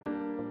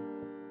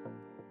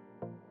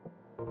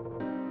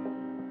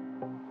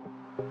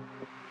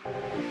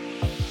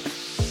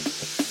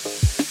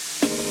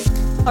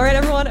All right,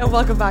 everyone, and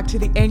welcome back to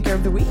the Anchor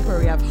of the Week, where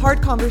we have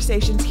hard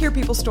conversations, hear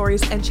people's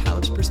stories, and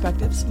challenge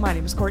perspectives. My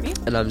name is Courtney.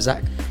 And I'm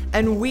Zach.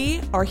 And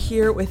we are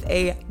here with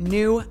a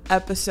new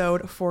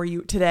episode for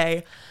you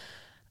today.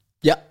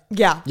 Yeah.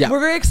 We're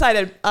very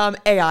excited.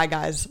 AI,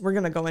 guys. We're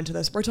going to go into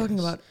this. We're talking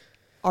about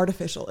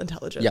artificial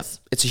intelligence. Yeah,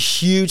 it's a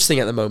huge thing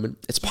at the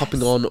moment. It's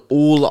popping on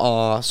all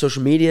our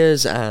social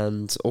medias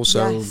and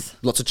also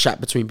lots of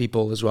chat between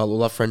people as well.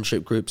 All our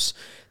friendship groups,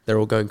 they're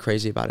all going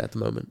crazy about it at the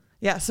moment.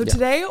 Yeah, so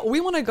today we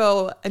want to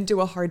go and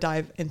do a hard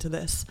dive into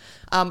this.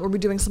 We'll be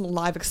doing some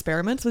live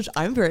experiments, which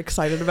I'm very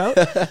excited about.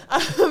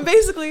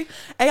 Basically,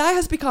 AI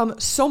has become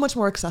so much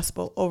more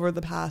accessible over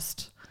the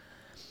past,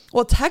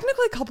 well,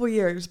 technically a couple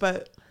years,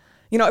 but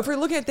you know, if we're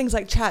looking at things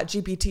like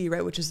ChatGPT,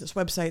 right, which is this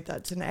website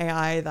that's an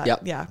AI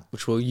that,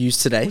 which we'll use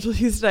today.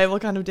 We'll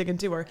kind of dig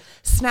into. Or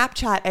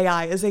Snapchat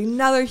AI is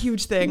another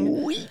huge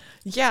thing.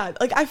 Yeah,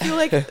 like I feel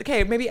like,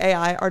 okay, maybe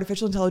AI,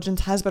 artificial intelligence,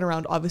 has been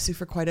around obviously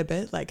for quite a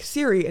bit. Like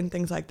Siri and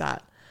things like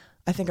that,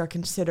 I think are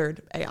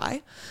considered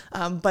AI.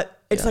 But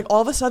it's like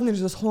all of a sudden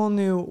there's this whole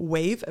new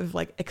wave of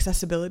like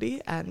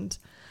accessibility and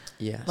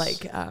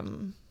like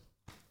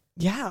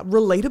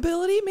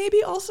relatability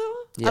maybe also.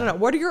 I don't know.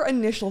 What are your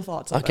initial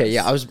thoughts on this?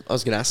 I was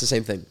going to ask the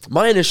same thing.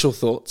 My initial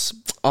thoughts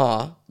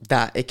are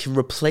that it can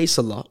replace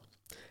a lot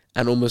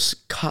and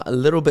almost cut a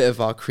little bit of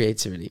our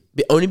creativity.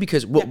 Only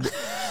because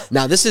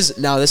now this is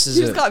you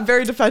just got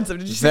very defensive.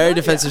 Did you see very that?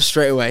 defensive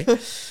straight away.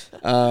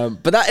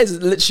 But that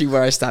is literally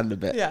where I stand a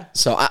bit. Yeah.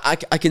 So I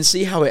can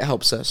see how it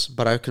helps us,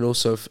 but I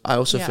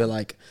also feel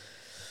like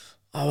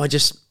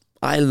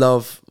I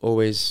love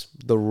always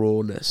the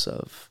rawness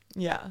of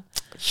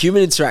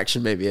human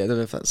interaction. Maybe I don't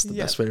know if that's the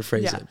best way to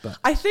phrase it, but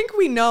I think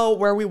we know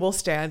where we will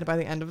stand by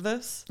the end of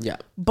this. Yeah.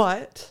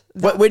 But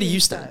where do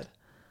you stand?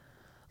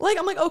 Like,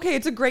 I'm like, okay,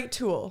 it's a great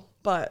tool,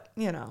 but,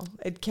 you know,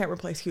 it can't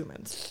replace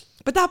humans.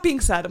 But that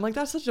being said, I'm like,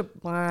 that's such a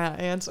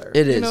answer.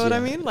 It is. You know what I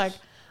mean? Like,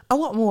 I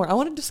want more. I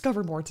want to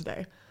discover more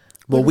today.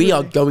 Well, we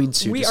are going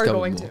to We are discover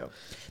going more. to.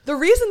 The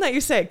reason that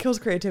you say it kills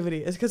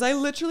creativity is because I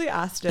literally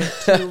asked it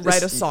to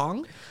write a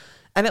song,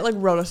 and it, like,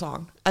 wrote a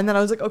song. And then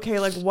I was like, okay,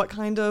 like, what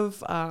kind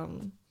of,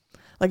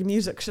 like,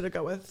 music should it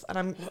go with?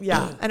 And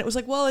and it was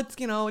like, well, it's,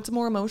 you know, it's a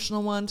more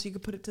emotional one, so you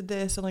could put it to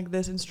this and, like,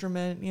 this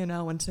instrument, you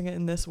know, and sing it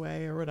in this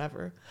way or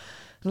whatever.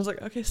 And I was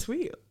like, okay,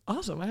 sweet.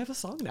 Awesome. I have a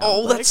song now.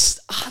 Oh, like,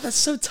 that's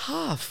so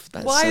tough.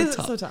 Why is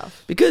it so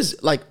tough? Because,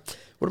 like,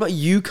 what about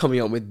you coming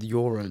up with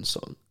your own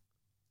song?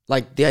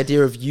 Like, the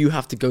idea of you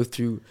have to go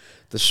through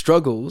the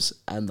struggles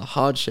and the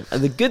hardship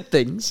and the good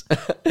things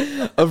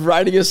of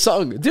writing a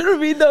song. Do you know what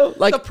I mean, though?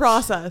 Like, the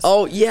process.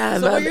 Oh, yeah,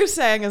 so what you're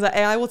saying is that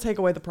AI will take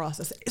away the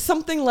process.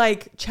 Something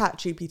like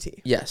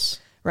ChatGPT. Yes.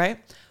 Right?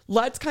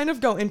 Let's kind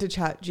of go into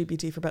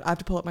ChatGPT for a bit. I have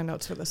to pull up my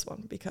notes for this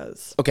one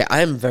because... Okay,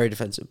 I am very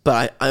defensive,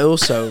 but I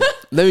also...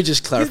 let me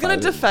just clarify. He's going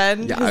to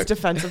defend his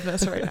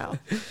defensiveness right now.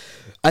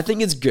 I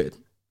think it's good.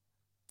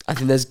 I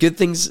think there's good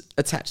things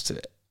attached to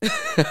it.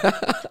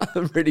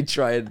 I'm really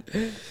trying.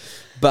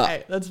 But...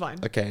 Hey, that's fine.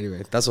 Okay,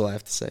 anyway, that's all I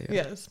have to say.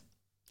 Yes.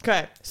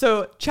 Okay,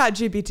 so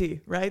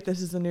ChatGPT, right?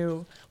 This is the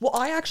new... Well,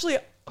 I actually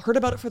heard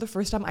about it for the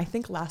first time, I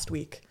think last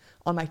week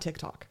on my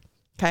TikTok.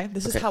 Okay?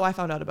 This is how I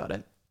found out about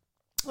it.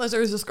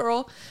 There was this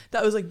girl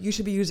that was like, you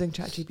should be using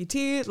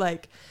ChatGPT,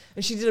 like,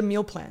 and she did a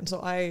meal plan.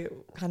 So I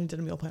kind of did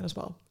a meal plan as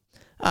well.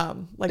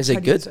 Like, is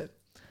it good?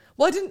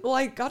 Well,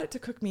 I got it to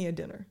cook me a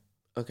dinner.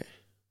 Okay.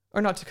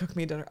 Or not to cook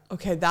me a dinner.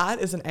 Okay, that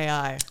is an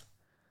AI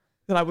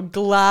that I would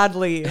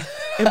gladly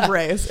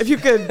embrace. If you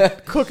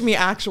could cook me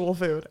actual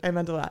food,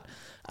 amen to that.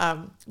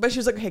 But she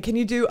was like, okay, can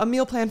you do a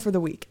meal plan for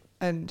the week?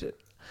 And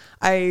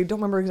I don't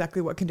remember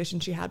exactly what condition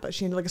she had, but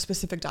she needed like a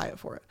specific diet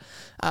for it.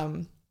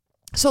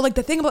 So like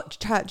the thing about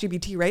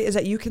ChatGPT, right, is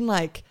that you can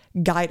like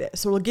guide it.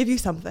 So it'll give you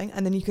something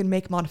and then you can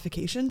make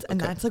modifications.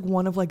 And that's like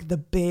one of like the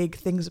big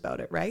things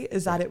about it, right?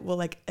 Is that it will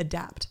like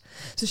adapt.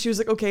 So she was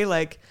like, okay,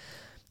 like,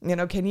 you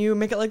know, can you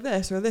make it like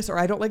this, or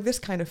I don't like this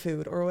kind of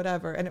food or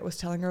whatever. And it was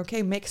telling her,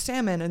 okay, make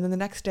salmon. And then the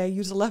next day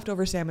use the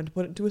leftover salmon to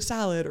put it into a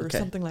salad or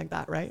something like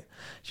that, right?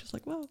 She was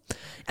like, well,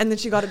 and then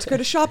she got it to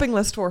create a shopping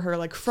list for her,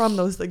 like from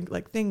those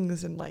like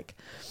things. And like,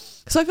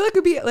 so I feel like it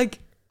would be like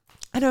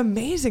an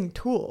amazing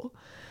tool.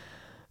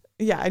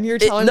 Yeah, and you're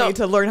telling me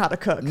to learn how to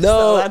cook.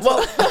 No,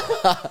 so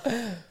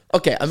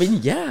okay, I mean,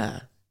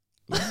 yeah.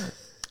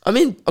 I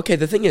mean, okay,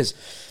 the thing is,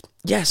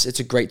 yes, it's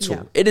a great tool.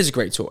 Yeah. It is a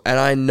great tool, and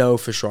I know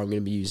for sure I'm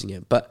going to be using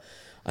it, but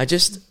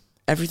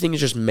everything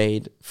is just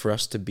made for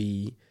us to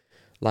be,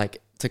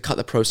 like, to cut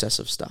the process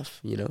of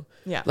stuff, you know?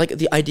 Yeah. Like,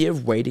 the idea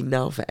of waiting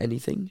now for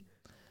anything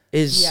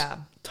is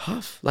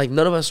tough. Like,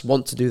 none of us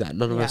want to do that.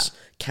 None of us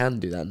can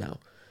do that now.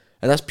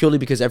 And that's purely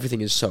because everything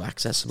is so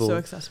accessible. So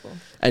accessible.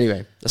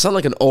 Anyway, I sound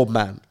like an old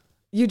man.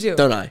 You do.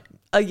 Don't I?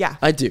 Yeah.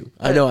 I do.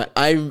 I know.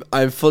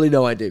 I fully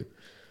know I do.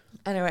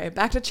 Anyway,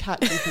 back to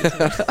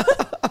ChatGPT.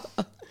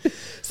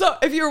 So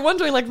if you were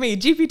wondering like me,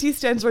 GPT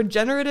stands for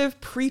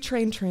Generative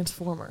Pre-trained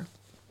Transformer.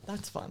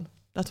 That's fun.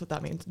 That's what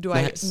that means. Do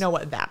I know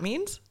what that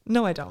means?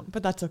 No, I don't,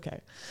 but that's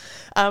okay.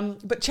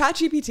 But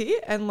ChatGPT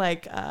and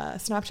like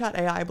Snapchat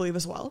AI, I believe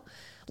as well,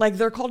 Like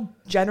they're called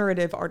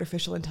generative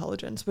artificial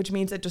intelligence, which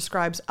means it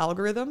describes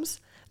algorithms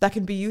that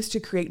can be used to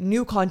create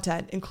new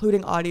content,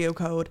 including audio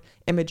code,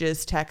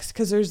 images, text.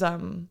 Because there's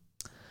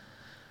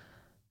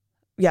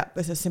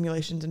this is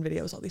simulations and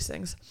videos, all these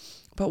things.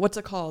 But what's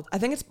it called? I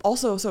think it's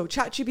also, so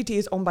ChatGPT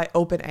is owned by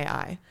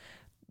OpenAI,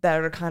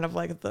 that are kind of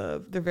like they're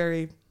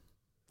very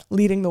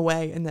leading the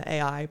way in the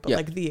AI, but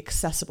like the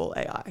accessible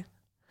AI.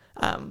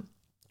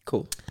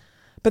 Cool.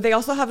 But they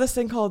also have this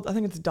thing called, I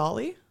think it's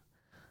Dolly,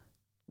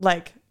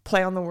 like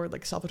play on the word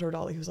like Salvatore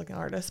Dali, who's like an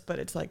artist, but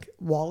it's like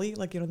Wall-E,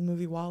 like, you know, the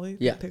movie Wall-E,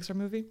 the Pixar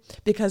movie,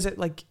 because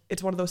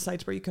it's one of those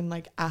sites where you can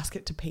like ask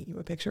it to paint you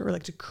a picture or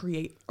like to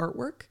create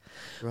artwork,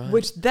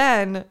 which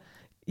then,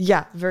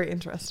 very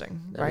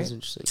interesting. That is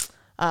interesting.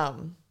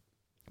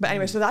 But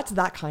anyway, so that's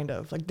that kind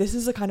of like, this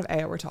is the kind of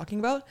AI we're talking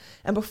about.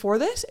 And before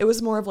this, it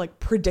was more of like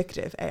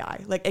predictive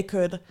AI. Like it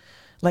could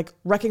like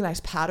recognize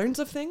patterns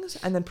of things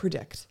and then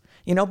predict,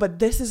 you know, but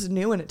this is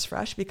new and it's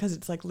fresh because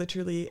it's like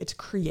literally it's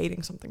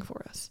creating something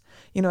for us.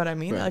 You know what I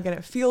mean? Right. Like, and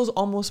it feels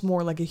almost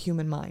more like a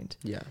human mind.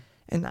 Yeah.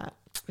 In that,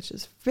 which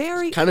is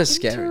very kind of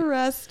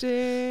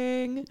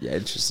interesting. Yeah,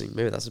 interesting.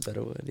 Maybe that's a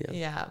better word.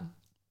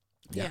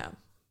 Yeah.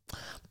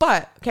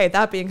 But okay,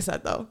 that being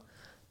said though,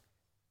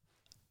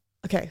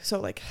 okay, so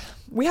like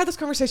we had this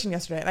conversation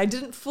yesterday and I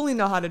didn't fully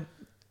know how to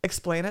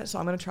explain it, so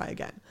I'm going to try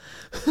again.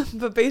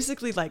 But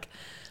basically like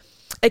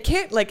it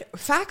can't, like,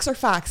 facts are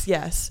facts,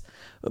 yes,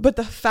 but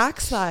the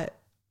facts that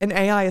an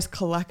AI is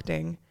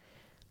collecting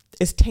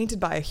is tainted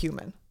by a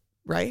human,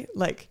 right?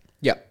 Like,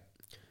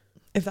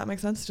 if that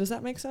makes sense. Does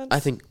that make sense? I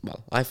think,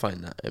 well, I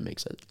find that it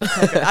makes sense.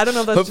 Okay, I don't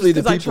know if that's hopefully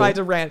just because I tried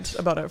to rant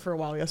about it for a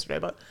while yesterday,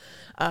 but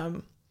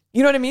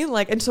you know what I mean?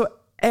 Like, and so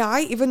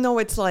AI, even though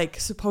it's like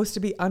supposed to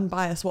be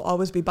unbiased, will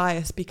always be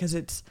biased because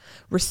it's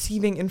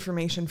receiving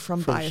information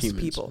from biased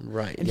humans, people.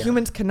 Right. And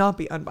humans cannot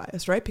be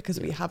unbiased, right? Because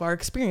we have our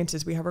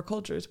experiences, we have our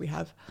cultures, we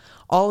have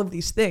all of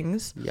these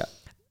things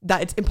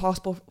that it's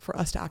impossible for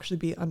us to actually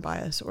be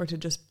unbiased or to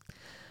just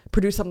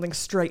produce something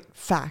straight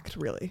fact,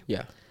 really.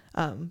 Yeah.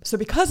 So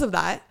because of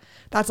that,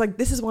 that's like,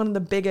 this is one of the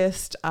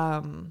biggest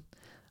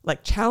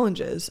like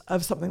challenges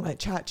of something like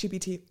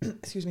ChatGPT.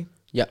 Excuse me.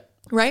 Yeah.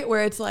 Right?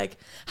 Where it's like,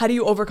 how do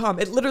you overcome?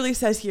 It literally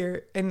says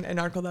here in an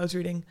article that I was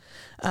reading,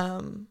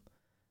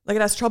 like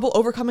it has trouble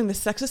overcoming the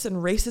sexist and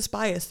racist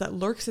bias that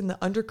lurks in the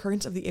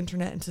undercurrents of the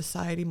internet and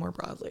society more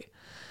broadly.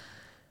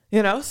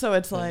 You know? So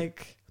it's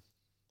like,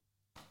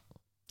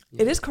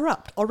 it is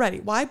corrupt already.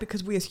 Why?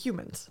 Because we as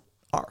humans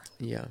are.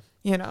 Yeah.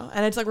 You know?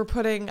 And it's like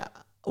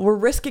we're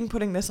risking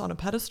putting this on a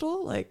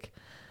pedestal, like,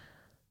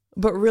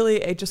 but really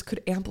it just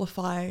could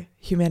amplify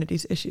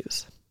humanity's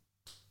issues.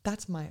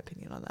 That's my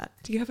opinion on that.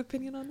 Do you have an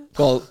opinion on that?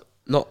 Well,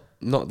 not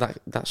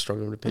that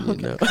strong of an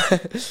opinion, no.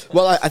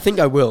 Well, I think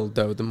I will,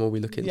 though, the more we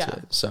look into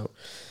it. So,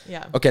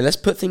 okay, let's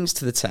put things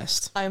to the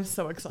test. I am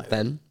so excited.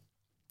 Then,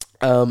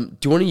 do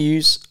you want to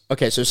use...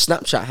 Okay, so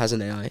Snapchat has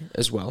an AI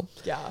as well.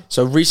 Yeah.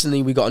 So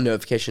recently we got a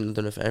notification. I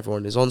don't know if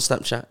everyone is on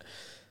Snapchat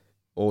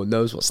or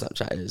knows what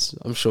Snapchat is.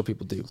 I'm sure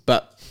people do.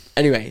 But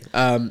anyway,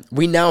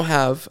 we now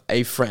have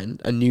a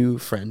new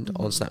friend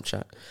on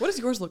Snapchat. What does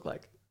yours look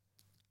like?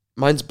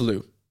 Mine's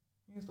blue.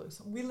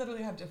 So we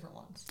literally have different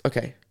ones.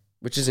 Okay,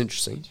 which is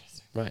interesting.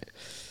 Right.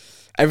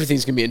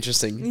 Everything's going to be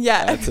interesting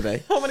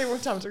today. How many more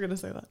times are we going to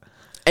say that?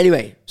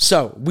 Anyway,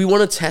 so we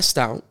want to test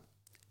out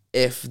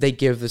if they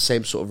give the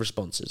same sort of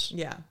responses.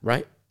 Yeah.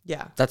 Right?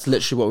 Yeah. That's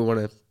literally what we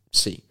want to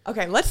see.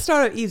 Okay, let's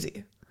start out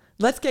easy.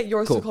 Let's get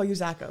yours to call you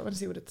Zacho and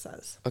see what it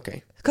says.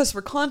 Okay. Because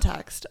for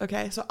context,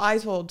 okay, so I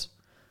told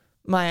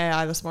my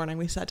AI this morning,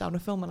 we sat down to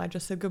film and I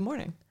just said, good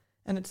morning.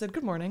 And it said,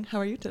 good morning, how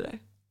are you today?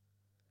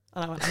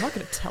 And I went, I'm not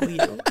going to tell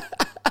you,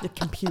 you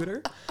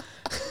computer.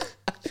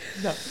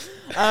 No.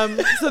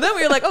 So then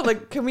we were like, oh,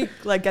 like, can we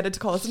like get it to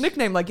call us a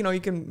nickname? Like, you know, you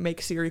can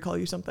make Siri call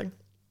you something.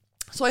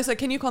 So I said,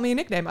 can you call me a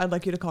nickname? I'd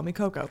like you to call me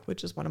Coco,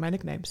 which is one of my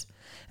nicknames.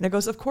 And it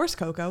goes, of course,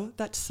 Coco.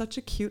 That's such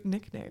a cute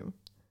nickname.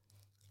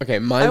 Okay, I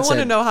want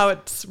to know how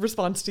it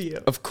responds to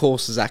you. Of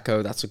course,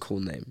 Zacho. That's a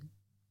cool name.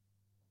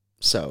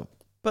 So.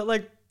 But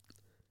like,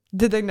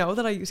 did they know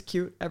that I use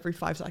cute every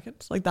 5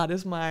 seconds? Like, that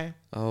is my...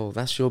 Oh,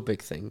 that's your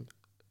big thing.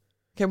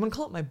 Okay, I'm going to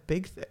call it my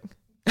big thing.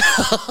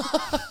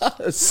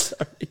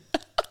 Sorry.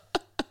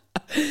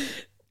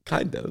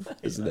 Kind of,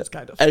 isn't it?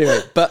 Kind of. Anyway,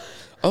 but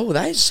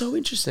that is so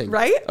interesting,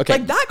 right? Okay,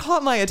 like that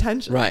caught my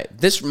attention. Right.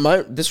 This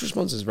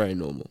response is very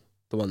normal.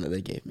 The one that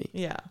they gave me.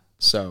 Yeah.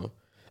 So,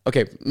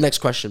 okay. Next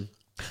question.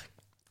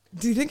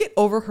 Do you think it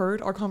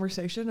overheard our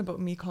conversation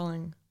about me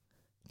calling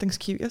things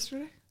cute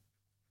yesterday?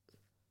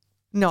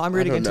 No, I'm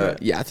reading into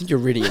it. Yeah, I think you're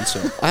reading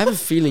into it. I have a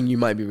feeling you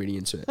might be reading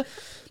into it.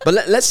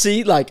 But let's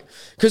see, like,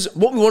 because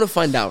what we want to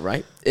find out,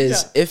 right,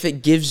 is if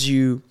it gives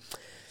you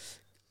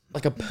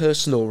like a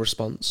personal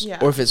response,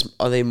 or if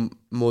are they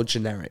more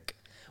generic?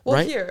 Well,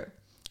 right? Here,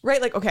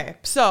 right, like, okay,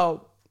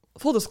 so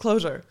full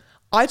disclosure,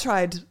 I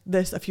tried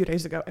this a few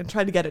days ago and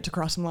tried to get it to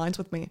cross some lines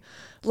with me,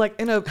 like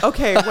in a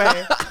okay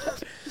way.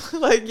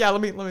 Like,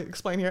 let me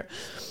explain here.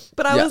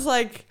 But I was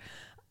like,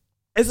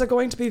 is it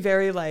going to be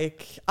very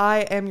like, I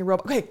am your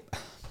robot? Okay.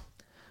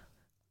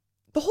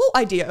 The whole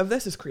idea of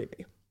this is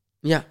creepy.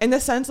 Yeah. In the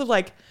sense of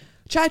like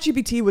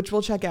ChatGPT, which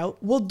we'll check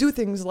out, will do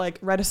things like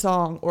write a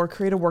song or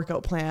create a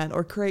workout plan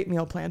or create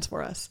meal plans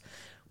for us.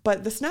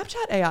 But the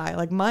Snapchat AI,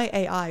 like my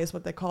AI is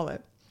what they call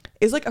it,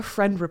 is like a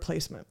friend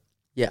replacement.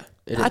 Yeah.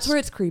 That's where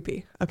it's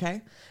creepy.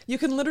 Okay. You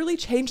can literally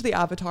change the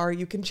avatar.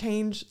 You can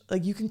change,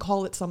 like, you can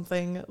call it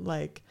something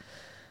like,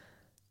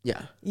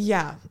 Yeah.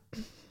 yeah.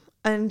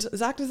 And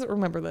Zach doesn't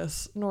remember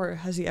this, nor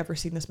has he ever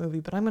seen this movie,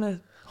 but I'm going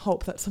to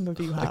hope that some of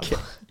you have. Okay.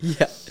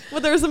 Yeah.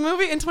 Well, there was a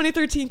movie in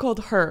 2013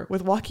 called Her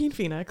with Joaquin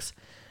Phoenix,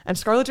 and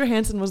Scarlett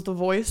Johansson was the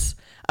voice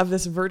of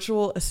this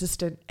virtual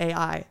assistant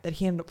AI that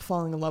he ended up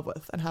falling in love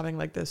with and having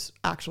like this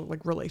actual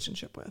like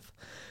relationship with,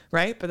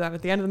 right? But then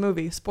at the end of the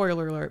movie,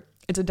 spoiler alert,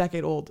 it's a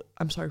decade old.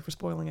 I'm sorry for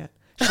spoiling it.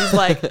 She's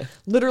like,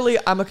 literally,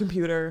 I'm a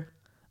computer.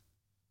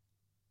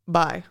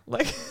 Bye.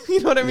 Like, you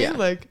know what I mean? Yeah.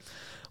 Like,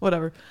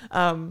 whatever.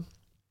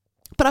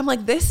 But I'm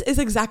like, this is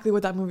exactly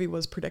what that movie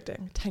was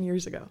predicting 10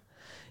 years ago.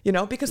 You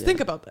know, because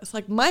think about this.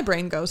 Like, my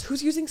brain goes,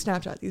 who's using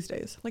Snapchat these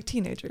days? Like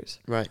teenagers.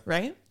 Right.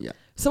 Right? Yeah.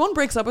 Someone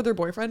breaks up with their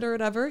boyfriend or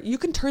whatever, you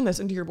can turn this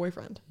into your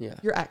boyfriend. Yeah.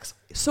 Your ex.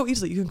 So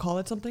easily. You can call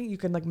it something. You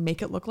can like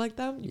make it look like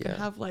them. You can Yeah.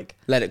 have like,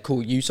 Let it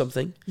call you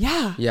something.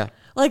 yeah. Yeah.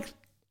 Like,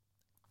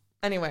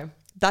 anyway,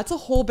 that's a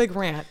whole big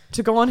rant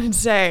to go on and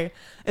say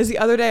is the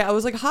other day I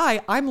was like,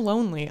 hi, I'm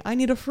lonely. I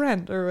need a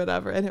friend or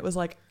whatever. And it was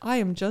like, I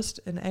am just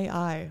an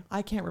AI.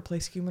 I can't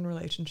replace human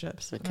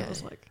relationships. And I Okay.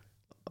 was like,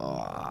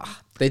 Oh,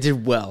 they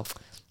did well.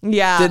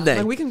 yeah. Didn't they?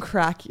 Like, we can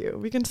crack you.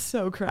 We can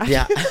so crack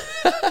Yeah.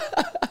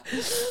 you.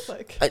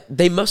 Like,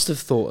 They must have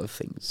thought of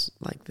things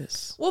like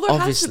this. well, there has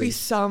to Obviously. be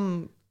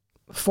some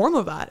form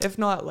of that. If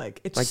not,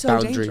 like, it's Like so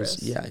boundaries.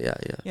 dangerous. Yeah.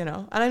 You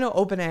know, and I know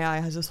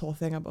OpenAI has this whole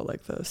thing about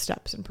like the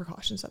steps and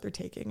precautions that they're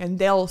taking, and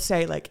they'll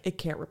say like it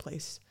can't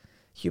replace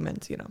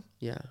humans, you know.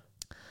 Yeah.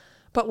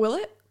 But will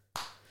it?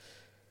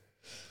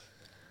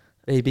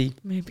 Maybe.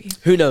 Maybe.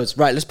 Who knows?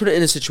 Right. Let's put it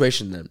in a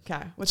situation then.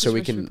 Okay. What So we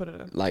situation can put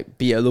it in? like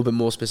be a little bit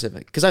more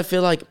specific, because I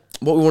feel like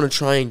what we want to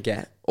try and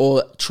get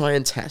or try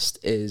and test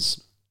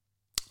is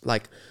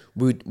like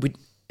we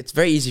it's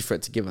very easy for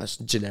it to give us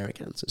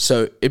generic answers.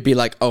 So it'd be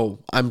like, oh,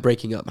 I'm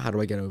breaking up, how do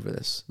I get over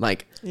this?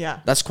 Like Yeah.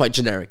 that's quite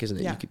generic, isn't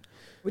it? Yeah. You could,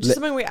 Which is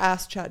something we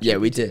asked ChatGPT. yeah,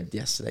 we did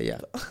yesterday.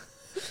 Yeah.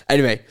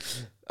 Anyway,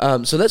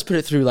 so let's put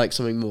it through like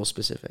something more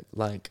specific,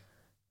 like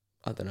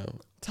I don't know,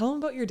 Tell them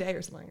about your day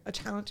or something. A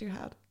challenge you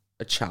had.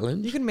 a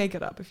challenge. You can make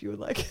it up if you would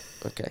like.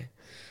 Okay,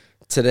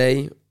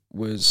 today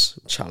was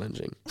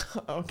challenging.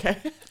 Okay.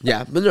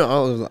 Yeah, but no,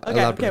 I'll Okay.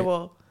 elaborate. Okay.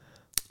 Well,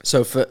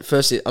 So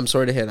firstly, I'm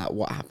sorry to hear that.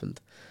 What happened?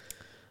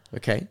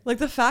 Okay, like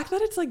the fact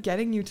that it's like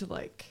getting you to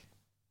like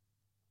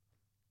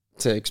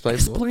to explain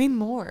more. explain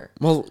more.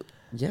 Well,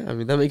 yeah, I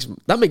mean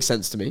that makes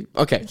sense to me.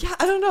 Okay, Yeah,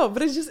 I don't know,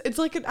 but it's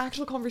like an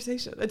actual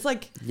conversation. It's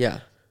like, yeah,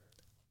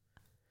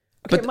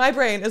 okay, But- my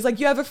brain is like,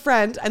 you have a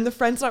friend and the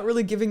friend's not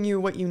really giving you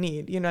what you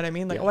need. You know what I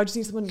mean? Like, Yeah. oh, I just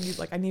need someone to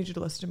like, I need you to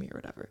listen to me or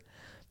whatever.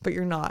 But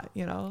you're not,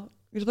 you know?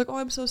 You're just like, oh,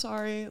 I'm so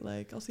sorry.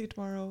 Like, I'll see you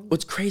tomorrow. well,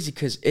 it's crazy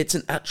because it's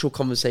an actual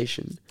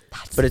conversation,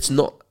 That's but it's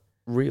not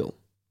real.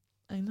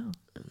 I know.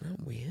 Isn't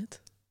that weird?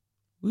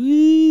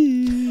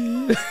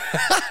 Woo.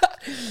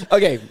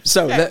 Okay,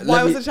 so Okay, let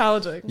why me, was it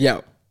challenging?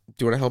 yeah.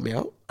 Do you want to help me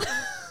out?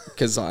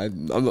 Because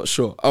I'm not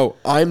sure. Oh,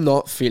 I'm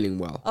not feeling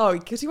well. Oh,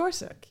 because you are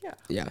sick.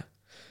 Yeah.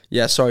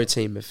 Yeah. Sorry,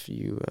 team, if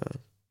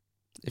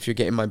you're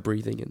getting my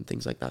breathing and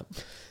things like that.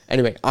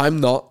 Anyway, I'm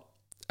not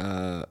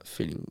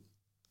feeling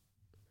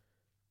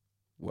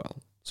well.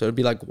 So it'd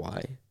be like,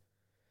 why?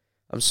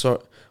 I'm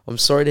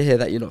sorry to hear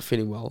that you're not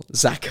feeling well,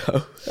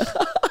 Zacho.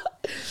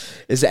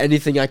 Is there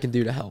anything I can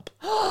do to help?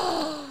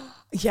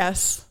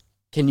 Yes.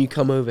 Can you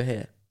come over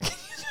here?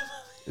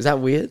 Is that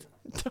weird?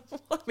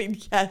 I mean,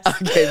 yes.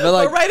 Okay, but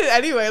like, But write it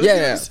anyway. Let's Yeah, see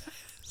what yeah. it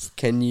says.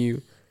 can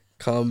you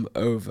come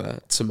over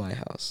to my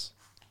house?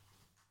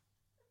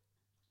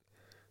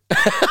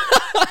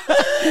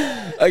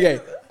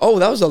 Okay. Oh,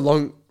 that was a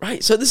long...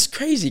 Right, so this is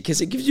crazy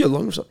because it gives you a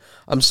long...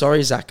 I'm sorry,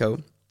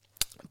 Zacho,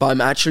 but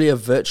I'm actually a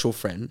virtual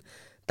friend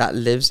that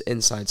lives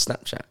inside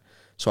Snapchat,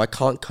 so I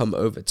can't come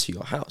over to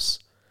your house.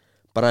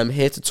 But I'm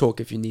here to talk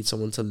if you need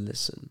someone to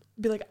listen.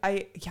 Be like,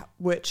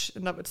 which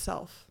in of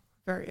itself,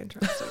 very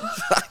interesting.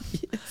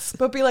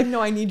 But be like, no,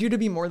 I need you to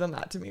be more than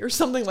that to me or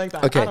something like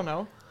that. Okay. I don't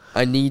know.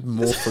 I need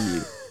more from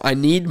you. I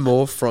need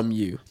more from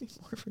you.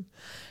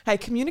 Hey,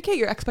 communicate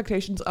your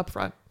expectations up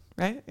front,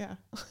 right? Yeah.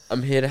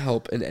 I'm here to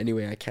help in any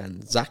way I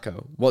can.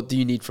 Zacho, what do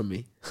you need from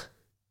me?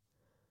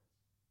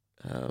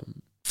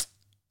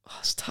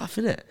 It's tough,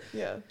 isn't it?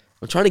 Yeah.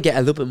 I'm trying to get a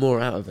little bit more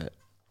out of it.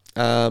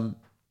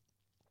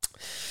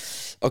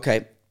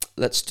 Okay,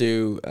 let's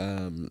do...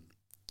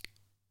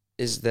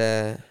 is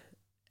there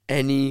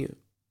any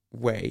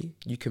way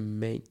you can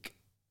make...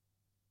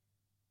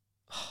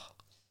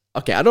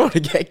 Okay, I don't want to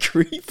get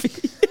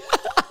creepy.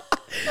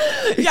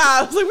 Yeah,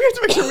 I was like, we have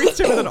to make sure we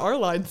stay within our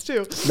lines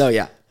too. No,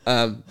 yeah.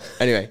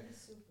 Anyway.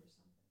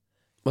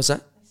 What's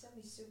that?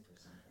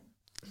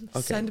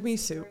 Okay. Send me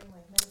soup.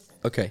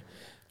 Okay.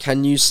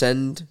 Can you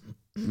send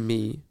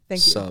me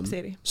Thank you, some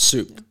Sadie.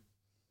 soup?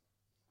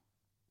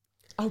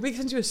 Oh, we can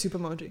send you a soup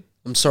emoji.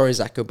 I'm sorry,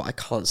 Zacho, but I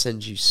can't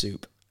send you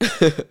soup.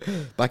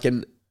 But I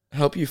can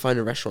help you find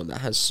a restaurant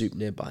that has soup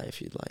nearby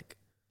if you'd like.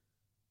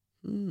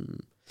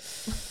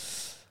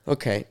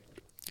 Okay.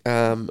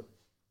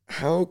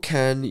 How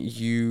can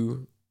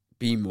you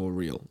be more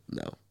real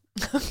now?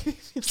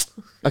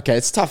 Okay,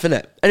 it's tough, isn't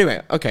it?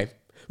 Anyway, okay.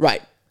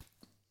 Right.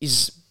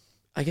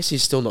 I guess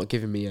he's still not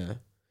giving me a...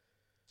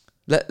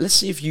 Let's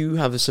see if you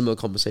have a similar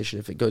conversation,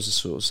 if it goes the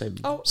sort of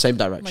same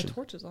direction. My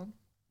torch is on.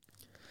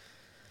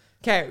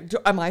 Okay,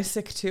 am I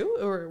sick too?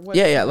 Or what?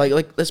 Yeah, like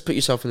let's put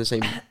yourself in the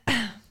same...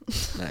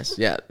 Nice,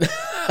 yeah.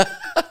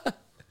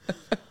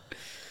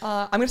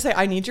 I'm going to say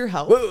I need your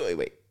help.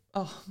 Wait.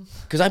 Oh.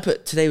 Because I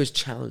put, today was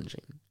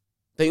challenging.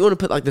 Don't you want to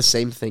put like the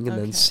same thing and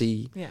then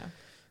see... Yeah.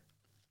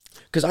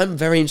 Because I'm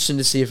very interested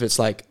to see if it's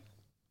like,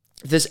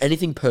 if there's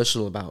anything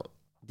personal about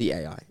the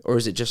AI, or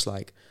is it just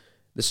like,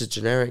 this is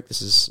generic,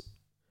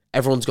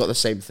 everyone's got the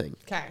same thing.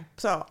 Okay,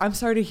 so I'm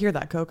sorry to hear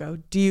that, Coco.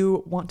 Do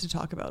you want to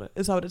talk about it?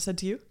 Is that what it said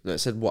to you? No, it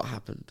said what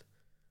happened.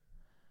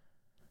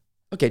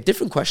 Okay,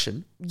 different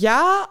question.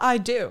 Yeah, I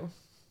do.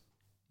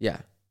 Yeah.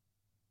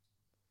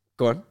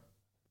 Go on.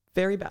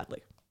 Very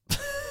badly.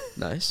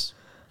 Nice.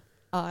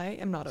 I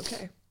am not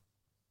okay.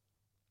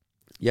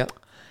 Yep.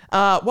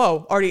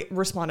 Whoa, already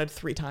responded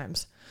 3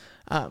 times.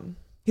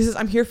 He says,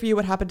 I'm here for you.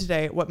 What happened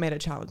today? What made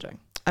it challenging?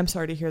 I'm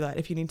sorry to hear that.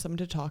 If you need someone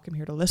to talk, I'm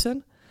here to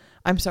listen.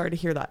 I'm sorry to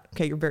hear that.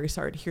 Okay, you're very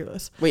sorry to hear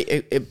this. Wait,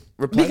 it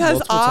replied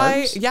multiple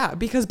times? Yeah,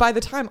 because by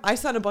the time I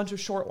sent a bunch of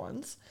short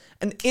ones,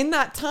 and in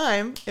that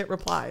time, it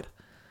replied.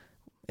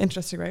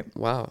 Interesting, right?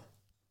 Wow.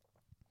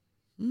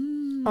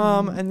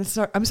 I'm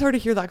sorry to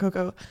hear that,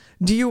 Coco.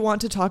 Do you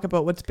want to talk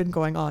about what's been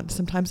going on?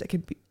 Sometimes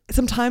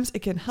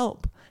it can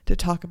help to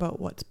talk about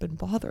what's been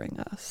bothering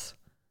us.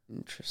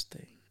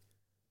 Interesting.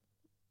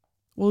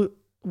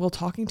 Will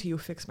talking to you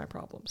fix my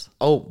problems?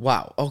 Oh,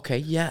 wow. Okay,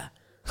 yeah.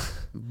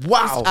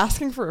 Wow. Just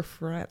asking for a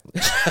friend.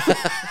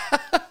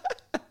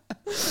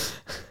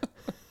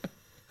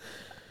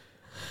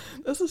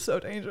 This is so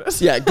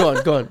dangerous. Yeah, go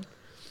on.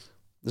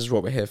 This is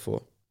what we're here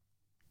for.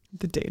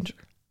 The danger.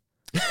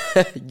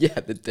 Yeah,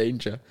 the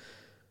danger.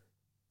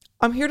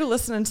 I'm here to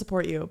listen and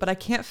support you, but I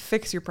can't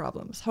fix your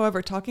problems.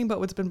 However, talking about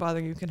what's been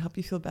bothering you can help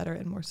you feel better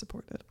and more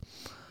supported.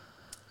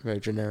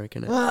 Very generic,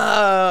 isn't it?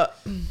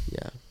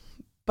 Yeah.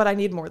 But I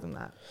need more than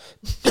that.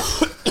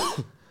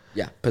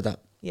 Yeah, put that.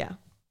 Yeah.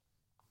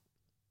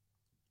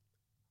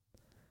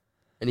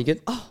 Any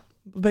good? Oh,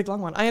 big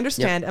long one. I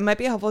understand. It might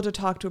be helpful to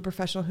talk to a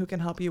professional who can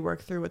help you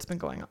work through what's been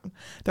going on.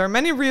 There are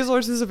many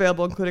resources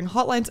available, including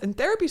hotlines and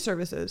therapy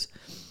services.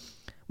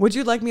 Would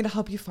you like me to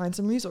help you find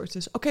some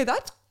resources? Okay,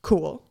 that's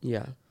cool.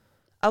 Yeah.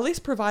 At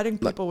least providing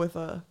people with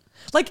a...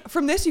 Like,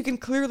 from this, you can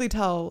clearly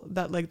tell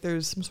that, like,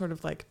 there's some sort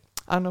of, like...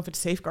 I don't know if it's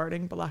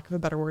safeguarding, but lack of a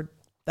better word,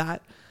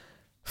 that...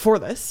 For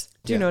this.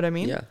 Do you know what I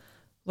mean? Yeah.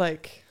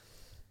 Like...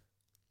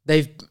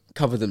 They've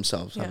covered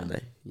themselves, haven't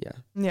they? Yeah.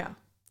 Yeah.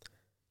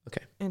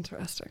 Okay.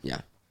 Interesting.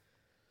 Yeah.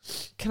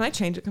 Can I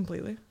change it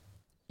completely?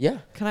 Yeah.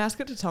 Can I ask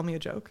it to tell me a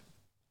joke?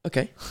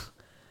 Okay.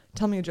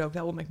 Tell me a joke.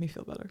 That will make me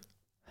feel better.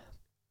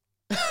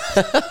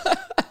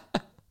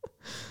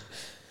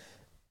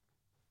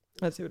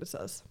 Let's see what it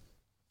says.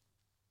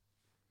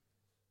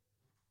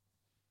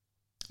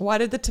 Why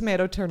did the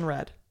tomato turn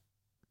red?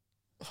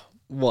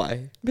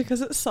 Why?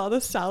 Because it saw the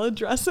salad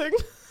dressing.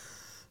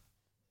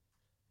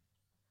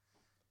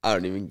 I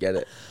don't even get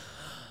it.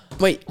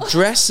 Wait,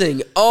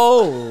 dressing.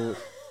 Oh.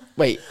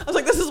 Wait. I was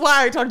like, this is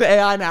why I talk to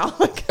AI now.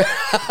 Like,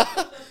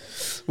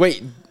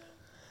 wait.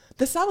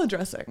 the salad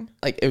dressing.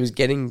 Like, it was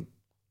getting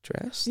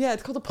dressed? Yeah,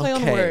 it's called a play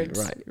on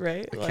words.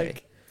 Right. Okay.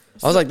 Like,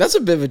 I was like, that's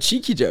a bit of a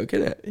cheeky joke,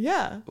 isn't it?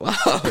 yeah. Wow.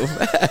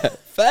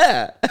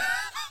 Fair.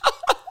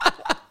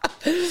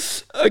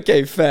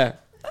 Okay, fair.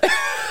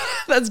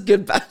 That's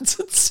good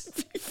banter,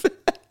 to be fair.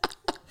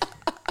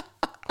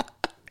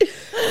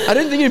 I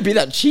didn't think it'd be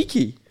that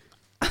cheeky.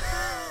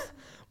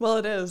 Well,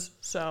 it is.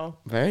 So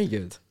Very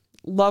good.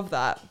 love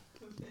that.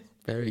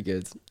 Very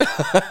good.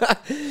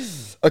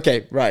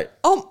 Okay, right.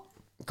 Oh,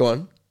 Go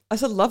on. I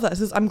said love that. It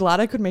says, I'm glad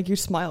I could make you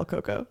smile,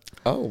 Coco.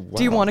 Oh, wow.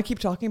 Do you want to keep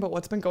talking about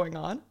what's been going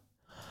on?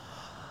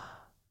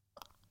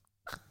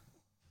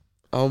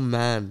 Oh,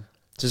 man.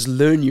 Just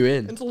luring you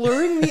in. It's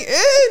luring me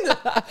in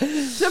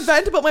to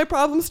vent about my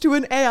problems to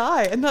an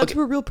AI and not to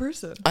a real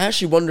person. I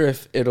actually wonder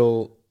if it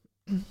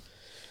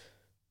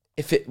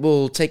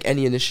will take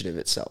any initiative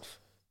itself.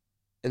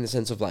 In the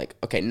sense of like,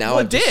 okay, now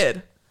Well, it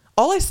did.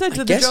 All I said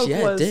to the joke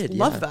was, it did,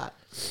 love yeah. that.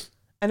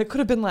 And it could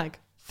have been like,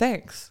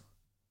 thanks.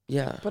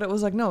 Yeah. But it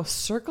was like, no,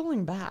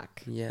 circling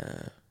back.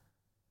 Yeah.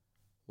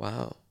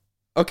 Wow.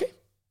 Okay.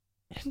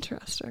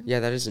 Interesting. Yeah,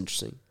 that is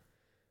interesting.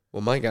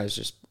 Well, my guy's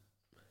just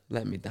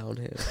let me down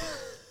here.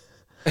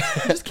 You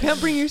just can't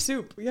bring your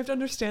soup. You have to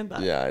understand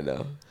that. Yeah, I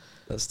know.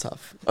 That's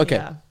tough. Okay.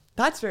 Yeah,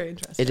 that's very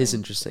interesting. It is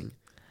interesting.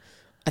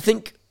 I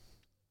think,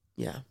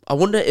 yeah. I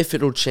wonder if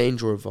it'll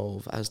change or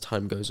evolve as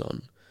time goes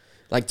on.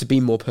 Like, to be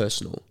more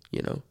personal,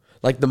 you know?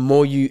 Like, the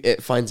more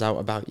it finds out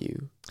about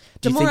you,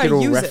 do you think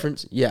it'll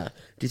reference? Yeah.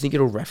 Do you think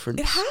it'll reference?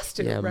 It has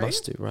to, yeah, right? Yeah,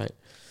 must do, right.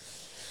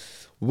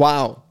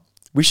 Wow.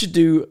 We should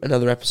do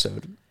another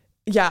episode.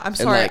 Yeah, I'm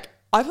sorry.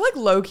 I feel like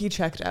low-key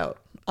checked out.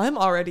 I'm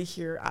already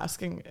here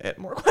asking it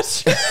more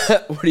questions.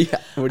 What do you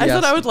I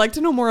said I would like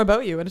to know more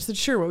about you. And it said,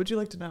 sure, what would you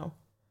like to know?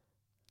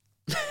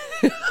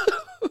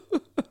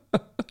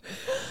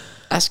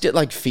 Ask it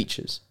like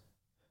features.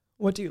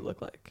 What do you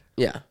look like?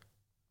 Yeah.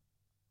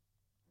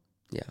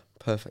 Yeah,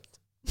 perfect.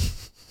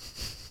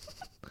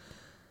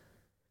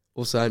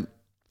 Also,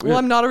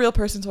 I'm not a real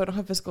person, so I don't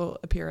have physical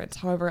appearance.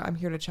 However, I'm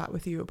here to chat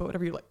with you about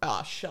whatever you like.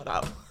 Ah, shut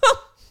up.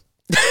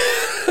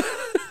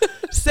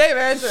 Same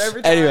answer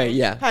every time. Anyway,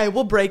 yeah. Hey,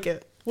 we'll break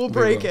it. We'll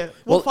break it.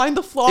 We'll find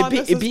the flaw in the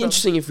system. It'd be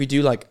interesting if we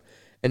do like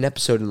an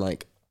episode in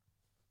like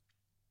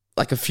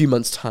a few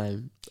months'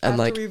 time. And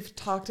After like we've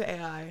talked to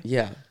AI.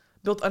 Yeah.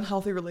 Built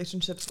unhealthy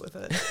relationships with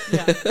it.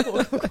 Yeah.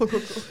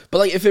 Cool. But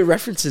like if it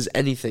references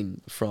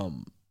anything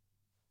from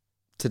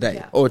today,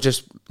 Yeah. or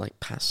just like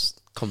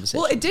past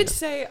conversations. Well, it did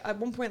say at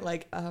one point,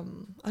 like, I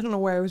don't know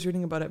where I was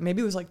reading about it.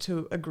 Maybe it was like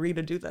to agree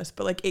to do this,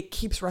 but like it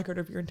keeps record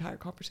of your entire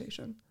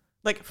conversation,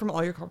 like from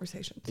all your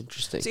conversations.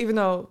 Interesting. So even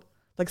though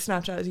like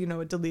Snapchat, as you know,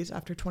 it deletes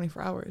after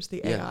 24 hours,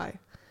 the Yeah. AI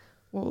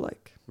will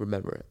like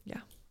remember it. Yeah.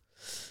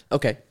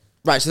 Okay.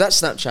 Right. So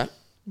that's Snapchat.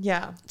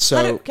 Yeah.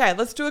 So okay,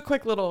 let's do a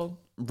quick little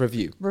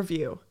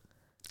review.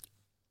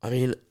 I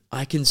mean,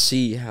 I can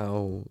see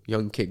how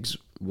young kids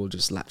will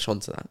just latch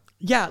onto that.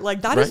 Yeah,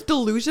 like that is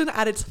delusion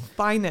at its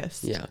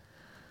finest. Yeah.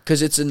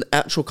 Because it's an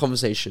actual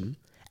conversation.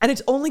 And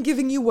it's only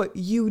giving you what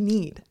you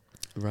need.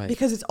 Right.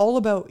 Because it's all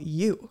about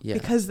you. Yeah.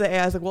 Because the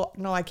AI is like, well,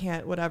 no, I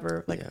can't,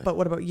 whatever. Like, Yeah. but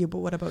what about you? But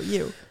what about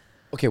you?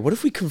 Okay, what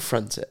if we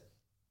confront it?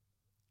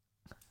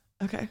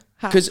 Okay.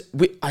 How? Because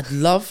what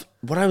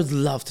I would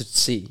love to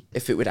see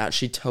if it would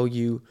actually tell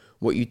you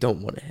what you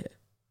don't want to hear.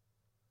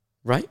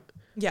 Right?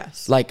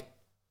 Yes. Like,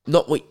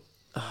 not what,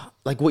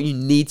 like what you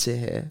need to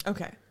hear.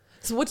 Okay.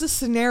 So what's a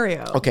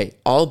scenario? Okay,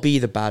 I'll be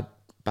the bad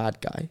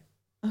guy.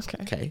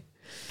 Okay. Okay.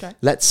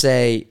 Let's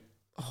say,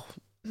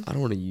 I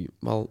don't want to use,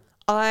 well.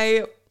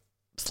 I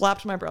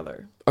slapped my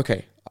brother.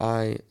 Okay,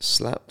 I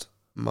slapped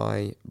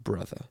my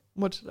brother.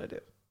 What should I do?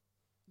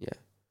 Yeah.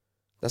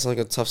 That's like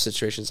a tough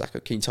situation, Zach.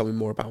 Can you tell me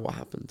more about what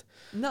happened?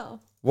 No.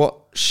 What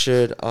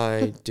should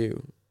I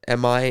do?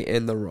 Am I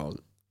in the wrong?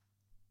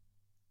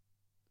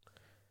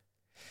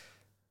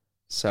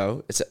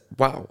 So,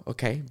 wow,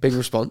 okay, big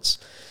response.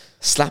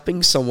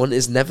 Slapping someone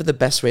is never the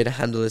best way to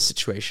handle a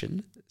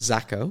situation,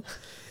 Zacho.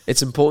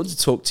 It's important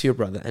to talk to your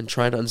brother and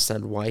try to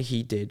understand why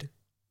he did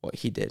what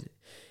he did.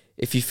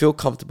 If you feel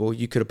comfortable,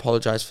 you could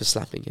apologize for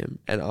slapping him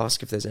and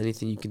ask if there's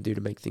anything you can do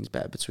to make things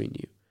better between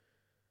you.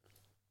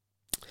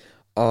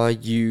 Are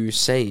you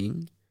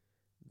saying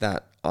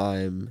that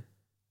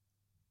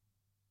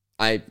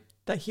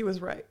that he was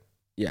right?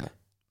 Yeah,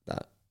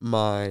 that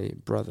my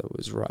brother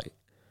was right.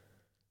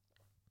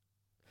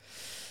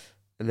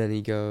 And then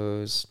he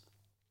goes,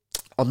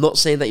 I'm not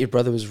saying that your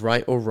brother was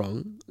right or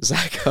wrong,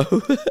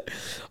 Zacho.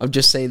 I'm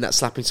just saying that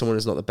slapping someone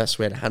is not the best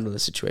way to handle a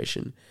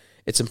situation.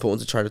 It's important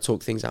to try to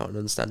talk things out and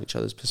understand each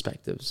other's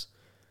perspectives.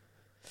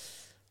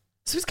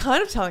 So he's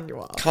kind of telling you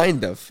off.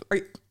 Kind of.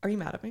 Are you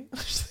mad at me?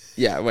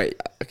 Yeah, wait.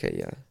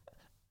 Okay,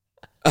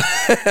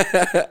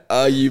 yeah.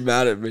 Are you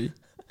mad at me?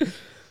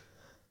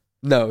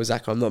 No,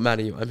 Zacho, I'm not mad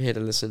at you. I'm here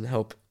to listen and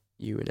help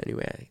you in any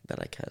way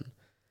that I can.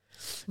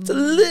 It's a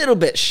little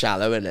bit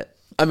shallow, isn't it?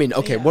 I mean,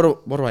 okay, Yeah.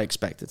 what do I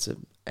expect? It's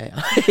an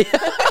AI.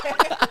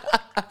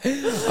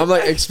 I'm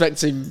like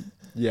expecting,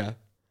 yeah.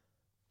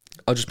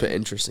 I'll just put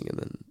interesting and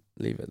then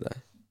leave it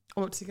there.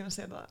 What's he going to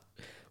say about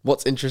that?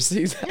 What's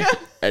interesting?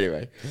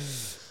 Anyway,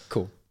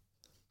 cool.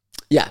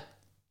 Yeah.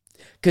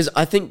 Because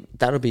I think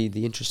that'll be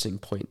the interesting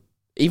point.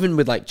 Even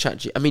with like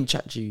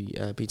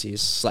ChatGPT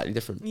is slightly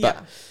different. Yeah.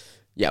 But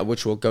yeah,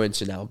 which we'll go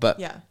into now. But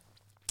Yeah.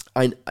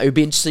 it would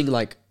be interesting,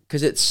 like,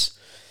 because it's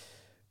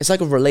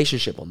like a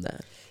relationship on there.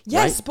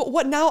 Yes, right? but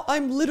what now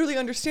I'm literally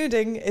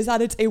understanding is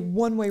that it's a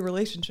one-way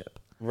relationship.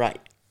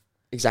 Right.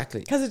 Exactly.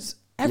 Because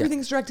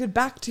everything's directed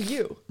back to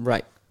you.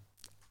 Right.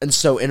 And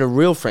so in a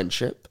real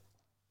friendship,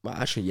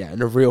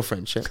 in a real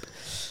friendship,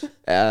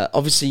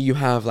 obviously you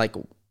have like,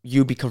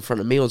 you'd be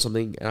confronting me on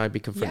something and I'd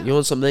be confronting you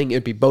on something.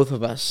 It'd be both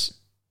of us.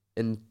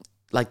 And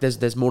like,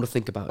 there's more to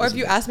think about. Or if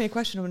you ask me a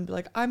question, I would be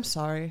like, I'm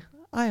sorry,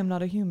 I am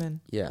not a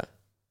human. Yeah.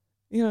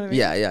 You know what I mean?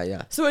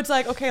 Yeah. So it's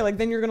like, okay, like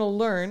then you're going to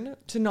learn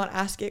to not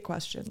ask it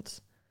questions.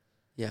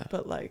 Yeah.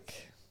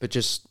 But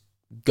just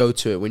go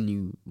to it when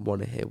you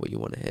want to hear what you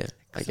want to hear,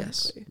 I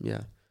guess.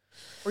 Yeah.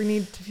 Or you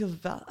need to feel,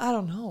 I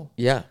don't know.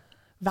 Yeah.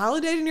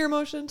 Validating your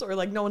emotions, or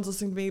like no one's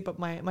listening to me, but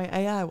my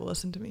AI will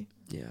listen to me.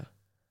 Yeah.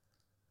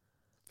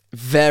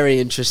 Very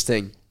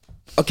interesting.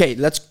 Okay,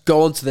 let's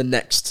go on to the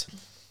next.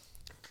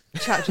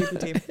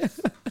 ChatGPT.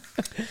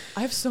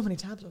 I have so many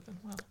tabs open.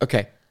 Wow.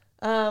 Okay.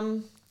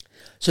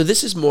 So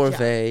this is more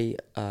of a,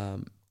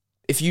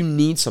 if you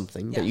need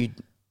something that you...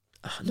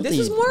 This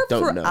is more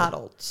for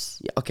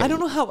adults. Yeah, okay. I don't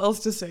know how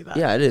else to say that.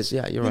 Yeah, it is.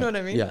 Yeah, you're right. You know what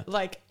I mean? Yeah.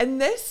 Like,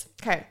 and this,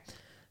 okay.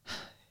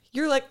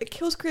 You're like, it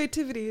kills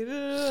creativity.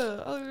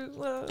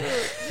 All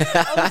these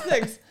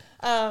things.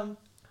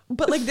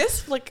 But like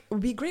this, like,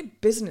 would be a great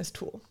business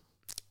tool.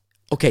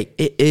 Okay,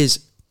 it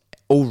is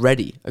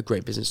already a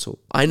great business tool.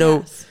 I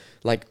know,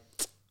 like,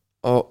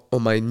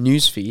 on my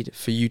news feed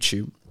for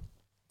YouTube,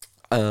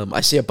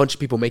 I see a bunch of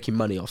people making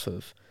money off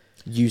of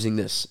using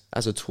this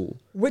as a tool.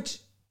 Which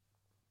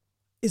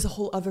is a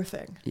whole other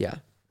thing. Yeah.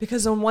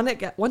 Because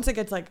once it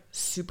gets like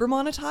super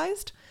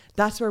monetized,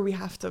 that's where we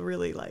have to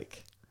really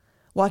like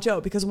watch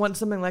out. Because once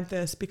something like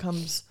this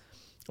becomes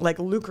like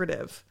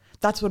lucrative,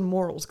 that's when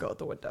morals go out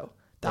the window.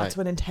 That's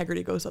when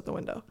integrity goes out the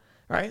window,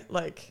 right?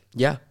 Like,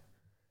 yeah.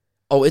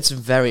 Oh, it's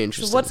very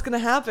interesting. So what's gonna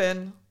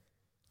happen?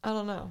 I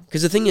don't know.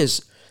 Because the thing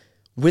is,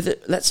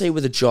 let's say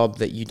with a job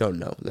that you don't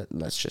know,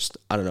 let's just,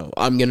 I don't know,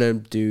 I'm gonna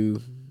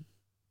do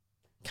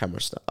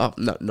camera stuff. Oh,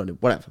 no,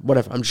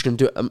 whatever. I'm just gonna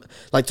do it.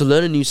 Like, to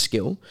learn a new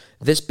skill,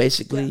 this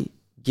basically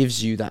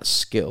gives you that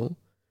skill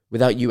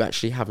without you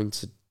actually having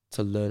to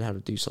learn how to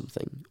do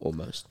something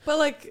almost. But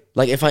like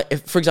if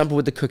for example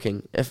with the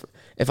cooking, if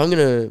I'm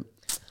gonna,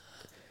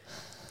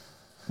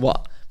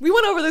 what? We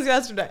went over this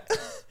yesterday.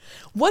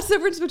 What's the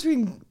difference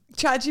between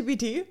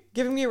ChatGPT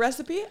giving me a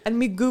recipe and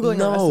me Googling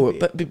a recipe? No,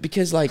 but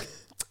because like,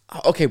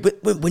 okay,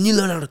 when you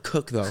learn how to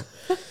cook though,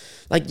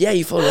 like, yeah,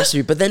 you follow a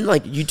recipe, but then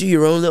like you do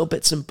your own little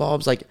bits and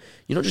bobs. Like,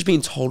 you're not just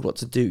being told what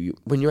to do.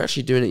 When you're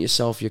actually doing it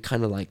yourself, you're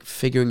kind of like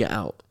figuring it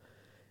out.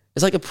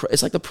 It's like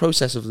it's like the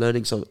process of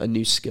learning a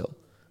new skill.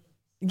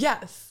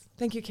 Yes.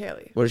 Thank you,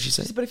 Kaylee. What did she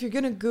say? But if you're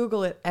going to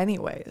Google it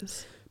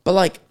anyways. But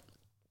like,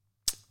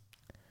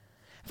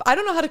 if I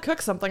don't know how to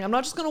cook something, I'm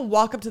not just going to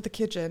walk up to the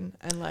kitchen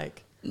and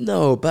like.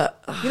 No,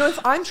 but. You know, if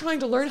I'm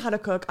trying to learn how to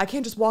cook, I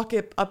can't just walk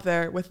up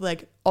there with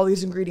like all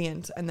these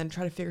ingredients and then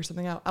try to figure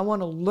something out. I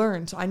want to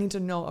learn. So I need to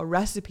know a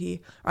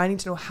recipe, or I need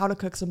to know how to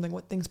cook something,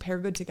 what things pair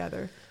good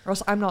together, or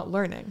else I'm not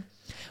learning.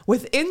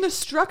 Within the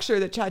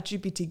structure that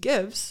ChatGPT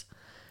gives,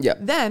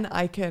 then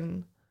I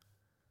can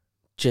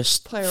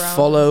just play around,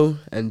 follow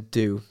and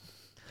do.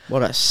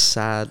 What a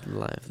sad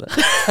life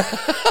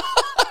that.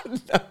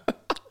 No.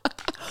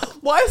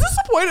 Why is this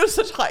a point of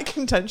such high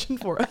contention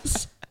for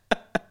us?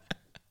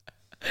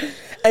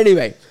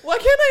 Anyway. Why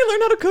can't I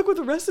learn how to cook with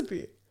a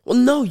recipe? Well,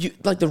 no, you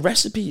like the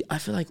recipe. I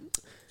feel like,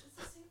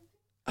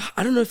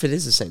 I don't know if it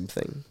is the same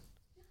thing.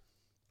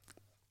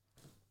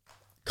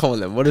 Come on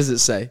then, what does it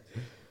say?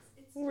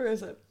 Where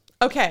is it?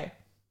 Okay.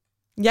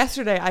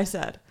 Yesterday I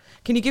said,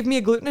 can you give me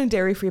a gluten and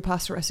dairy-free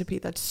pasta recipe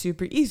that's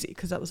super easy?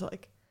 Because that was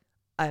like,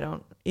 I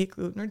don't eat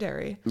gluten or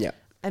dairy. Yeah.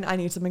 And I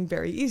need something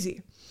very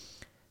easy.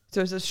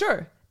 So it says,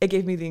 sure. It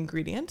gave me the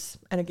ingredients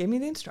and it gave me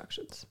the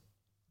instructions.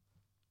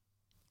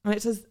 And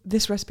it says,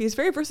 this recipe is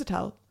very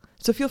versatile,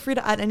 so feel free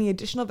to add any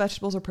additional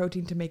vegetables or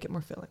protein to make it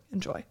more filling.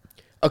 Enjoy.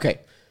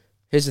 Okay,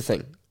 here's the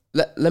thing.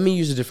 Let me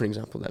use a different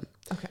example then.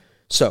 Okay.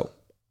 So,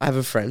 I have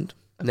a friend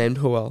named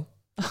Joel.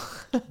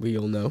 We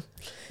all know.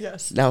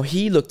 Yes. Now,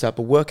 he looked up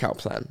a workout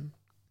plan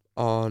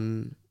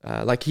on,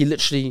 like, he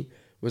literally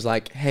was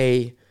like,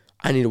 hey,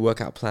 I need a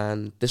workout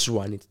plan. This is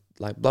what I need,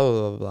 like, blah,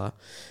 blah, blah, blah.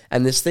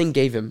 And this thing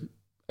gave him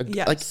a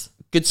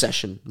good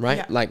session, right?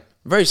 Yeah. Like,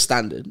 very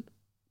standard,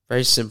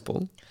 very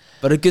simple.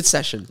 But a good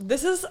session.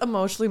 This is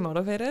emotionally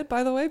motivated,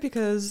 by the way,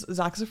 because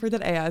Zach's afraid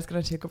that AI is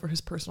going to take over his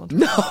personal time.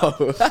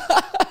 No.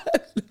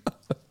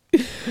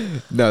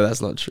 No, that's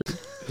not true.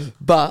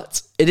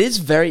 But it is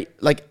very,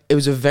 like, it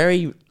was a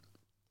very,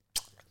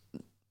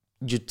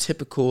 your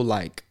typical,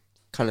 like,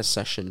 kind of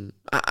session.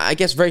 I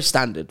guess very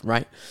standard,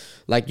 right?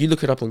 Like, you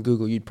look it up on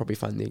Google, you'd probably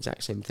find the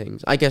exact same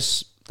things. I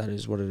guess that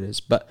is what it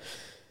is. But,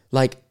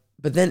 like,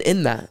 but then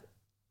in that,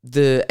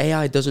 the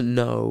AI doesn't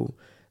know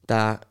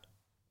that,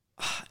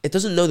 it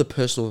doesn't know the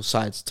personal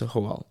sides to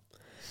Joel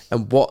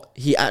and what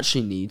he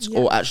actually needs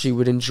or actually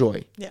would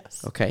enjoy.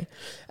 Yes. Okay.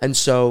 And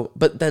so,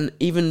 but then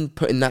even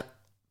putting that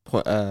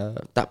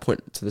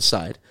point to the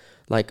side,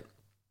 like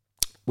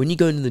when you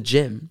go into the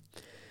gym,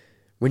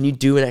 when you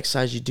do an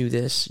exercise, you do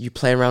this, you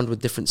play around with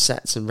different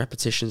sets and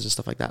repetitions and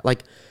stuff like that.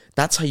 Like,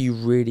 that's how you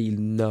really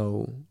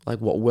know,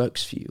 like, what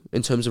works for you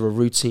in terms of a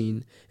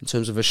routine, in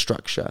terms of a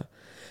structure.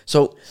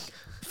 So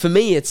for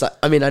me, it's like,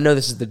 I mean, I know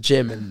this is the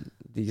gym and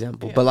the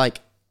example, but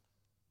like,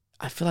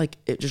 I feel like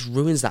it just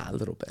ruins that a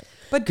little bit.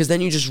 But because then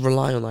you just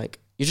rely on, like,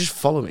 you're just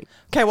following.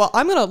 Okay, well,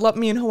 I'm going to lump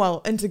me and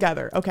Joel in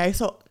together, okay?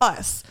 So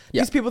us,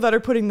 these people that are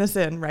putting this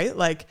in, right?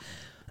 Like,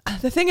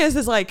 the thing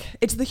is like,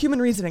 it's the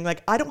human reasoning.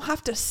 Like, I don't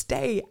have to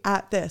stay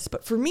at this.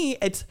 But for me,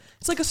 it's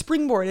like a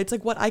springboard. It's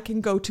like what I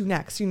can go to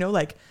next, you know?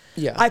 Like,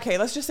 okay,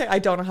 let's just say I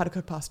don't know how to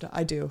cook pasta.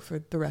 I do, for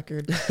the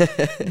record.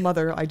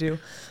 Mother, I do.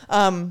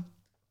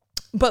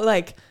 But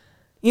like,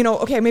 you know,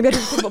 okay, maybe I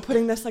didn't think about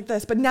putting this like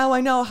this, but now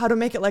I know how to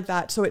make it like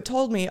that. So it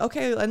told me,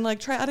 okay, and like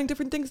try adding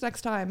different things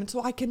next time. And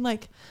so I can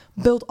like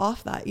build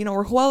off that, you know,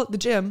 or while at the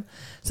gym,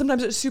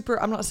 sometimes it's super,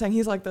 I'm not saying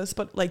he's like this,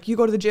 but like you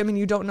go to the gym and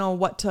you don't know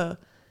what to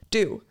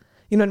do.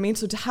 You know what I mean?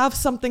 So to have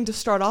something to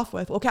start off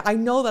with, okay, I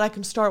know that I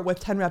can start with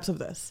 10 reps of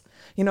this.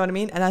 You know what I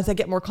mean? And as I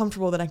get more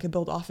comfortable, then I can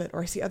build off it,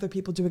 or I see other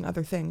people doing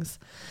other things.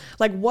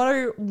 Like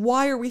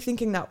why are we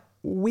thinking that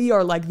we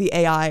are like the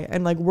AI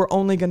and like we're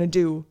only going to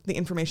do the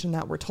information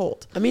that we're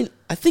told? I mean,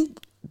 I think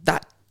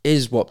that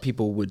is what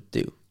people would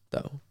do,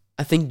 though.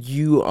 I think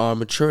you are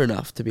mature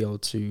enough to be able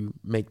to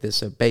make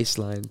this a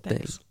baseline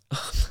thing.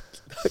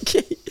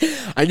 Okay.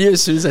 I knew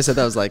as soon as I said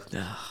that, I was like,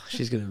 oh,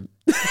 she's gonna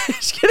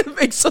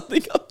make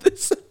something of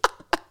this.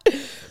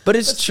 But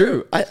it's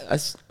true.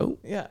 Oh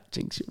Yeah.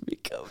 jinx your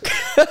makeup.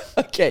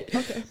 Okay,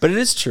 but it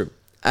is true.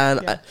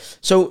 And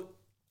so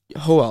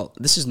Hoel,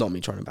 this is not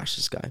me trying to bash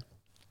this guy,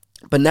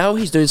 but now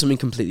he's doing something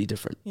completely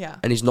different. Yeah.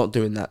 And he's not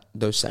doing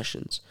those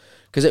sessions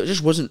because it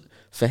just wasn't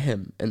for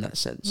him in that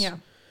sense. Yeah.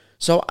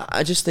 So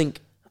I just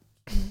think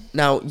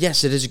now,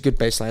 yes, it is a good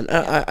baseline.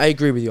 I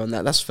agree with you on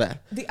that. That's fair.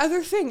 The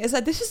other thing is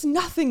that this is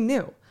nothing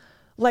new.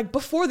 Like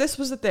before this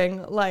was a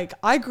thing, like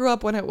I grew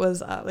up when it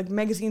was like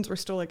magazines were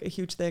still like a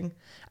huge thing,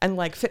 and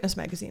like fitness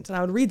magazines, and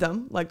I would read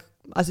them like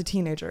as a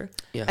teenager,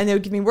 and they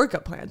would give me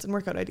workout plans and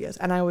workout ideas,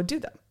 and I would do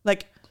them.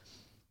 Like,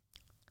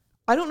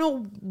 I don't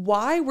know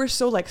why we're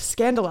so like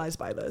scandalized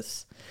by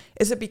this.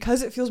 Is it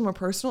because it feels more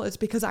personal? It's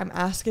because I'm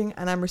asking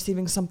and I'm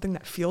receiving something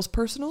that feels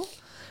personal,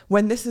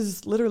 when this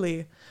is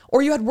literally,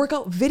 or you had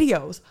workout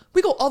videos.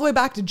 We go all the way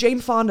back to Jane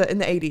Fonda in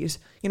the 80s.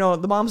 You know,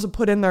 the moms would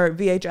put in their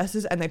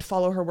VHSs and they'd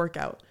follow her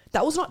workout.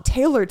 That was not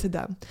tailored to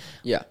them.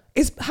 Yeah.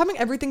 Is having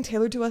everything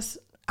tailored to us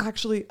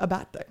actually a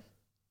bad thing?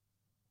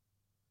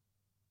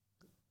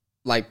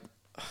 Like,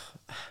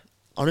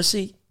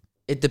 honestly,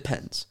 it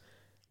depends.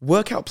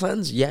 Workout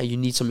plans, yeah, you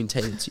need something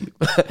tailored to you.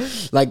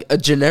 Like a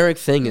generic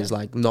thing is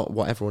like not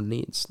what everyone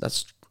needs.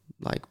 That's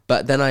like,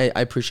 but then I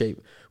appreciate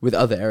with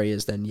other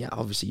areas, then yeah,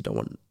 obviously you don't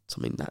want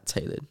something that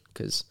tailored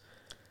because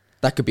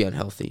that could be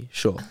unhealthy,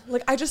 sure.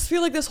 Like, I just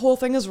feel like this whole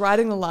thing is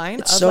riding the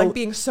line of like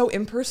being so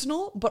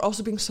impersonal, but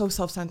also being so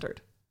self-centered.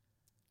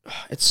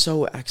 It's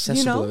so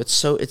accessible. You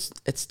know?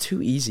 It's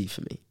too easy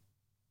for me.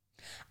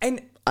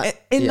 And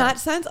in that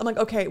sense, I'm like,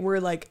 okay, we're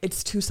like,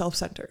 it's too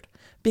self-centered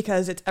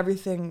because it's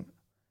everything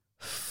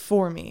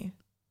for me.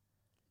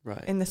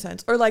 Right. In the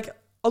sense, or like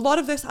a lot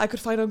of this I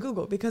could find on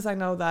Google because I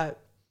know that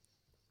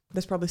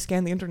this probably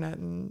scanned the internet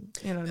and,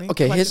 you know what I mean?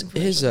 Okay,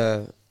 here's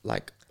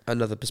like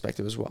another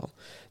perspective as well.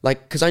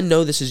 Like, because I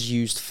know this is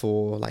used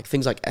for like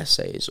things like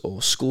essays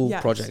or school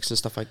projects and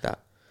stuff like that.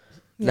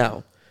 Yeah.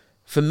 Now,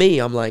 for me,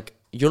 I'm like,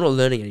 you're not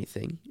learning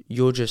anything.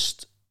 You're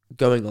just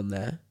going on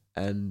there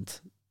and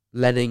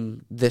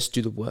letting this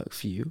do the work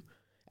for you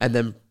and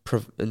then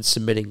and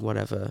submitting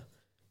whatever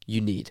you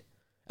need.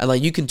 And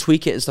like, you can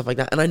tweak it and stuff like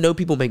that. And I know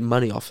people make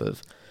money off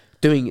of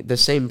doing the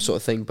same sort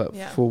of thing, but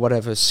for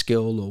whatever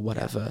skill or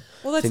whatever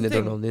thing they're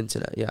doing on the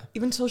internet. Yeah.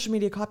 Even social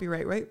media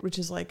copyright, right? Which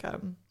is like,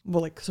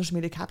 like social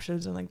media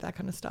captions and like that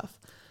kind of stuff.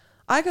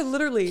 I could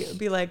literally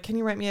be like, can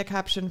you write me a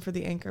caption for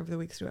the Anchor of the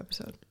Week's new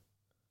episode?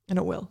 And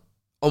it will.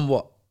 On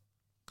what?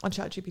 On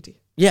ChatGPT.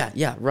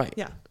 Yeah, right.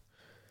 Yeah.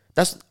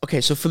 That's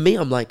okay. So for me,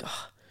 I'm like,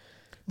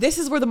 this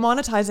is where the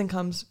monetizing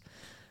comes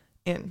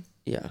in.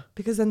 Yeah.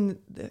 Because then,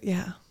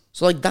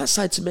 So like that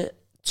side to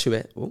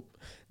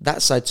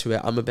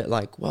it, I'm a bit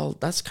like, well,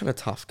 that's kind of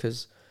tough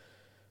because,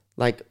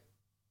 like,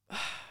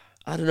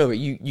 I don't know,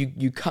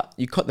 you cut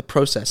the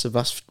process of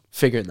us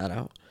figuring that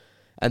out,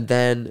 and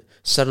then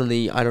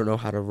suddenly I don't know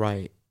how to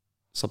write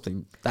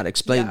something that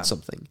explains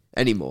something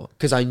anymore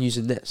because I'm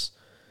using this.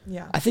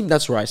 Yeah, I think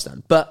that's where I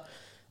stand, but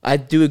I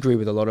do agree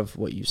with a lot of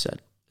what you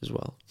said as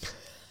well.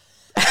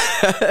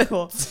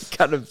 Cool. To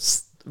kind of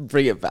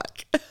bring it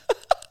back.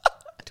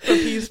 To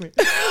appease me.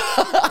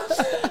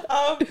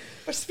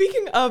 But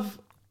speaking of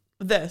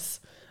this,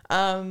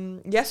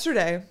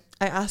 yesterday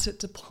I asked it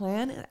to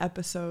plan an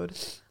episode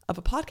of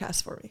a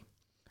podcast for me.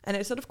 And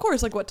it said, of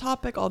course, like what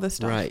topic, all this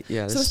stuff. Right,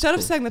 yeah. So instead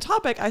of saying the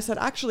topic, I said,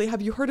 actually,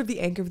 have you heard of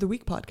the Anchor of the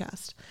Week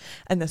podcast?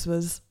 And this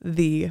was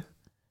the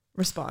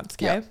response,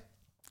 okay? Yeah.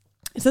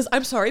 It says,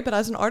 I'm sorry, but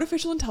as an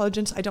artificial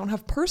intelligence, I don't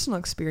have personal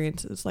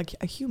experiences like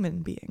a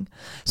human being.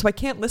 So I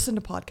can't listen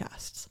to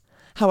podcasts.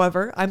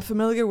 However, I'm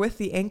familiar with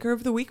the Anchor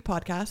of the Week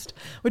podcast,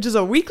 which is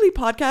a weekly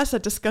podcast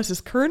that discusses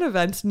current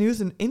events,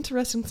 news, and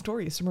interesting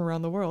stories from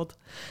around the world.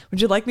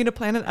 Would you like me to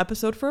plan an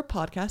episode for a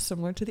podcast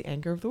similar to the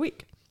Anchor of the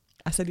Week?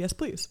 I said, yes,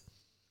 please.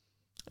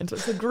 And so it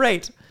said,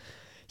 great.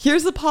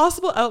 Here's the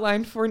possible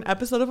outline for an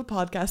episode of a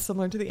podcast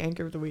similar to the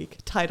Anchor of the Week.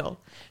 Title: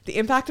 The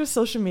Impact of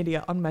Social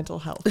Media on Mental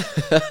Health.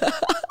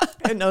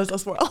 It knows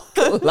us well.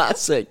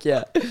 Classic,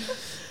 yeah.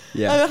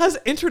 Yeah. And it has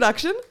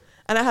introduction.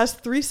 And it has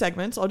 3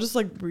 segments. I'll just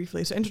like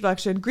briefly. So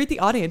introduction, greet the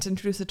audience,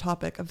 introduce the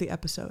topic of the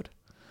episode.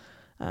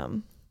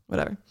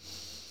 Whatever.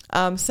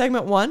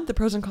 Segment 1, the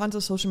pros and cons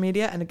of social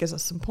media, and it gives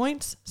us some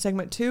points.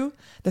 Segment 2,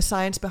 the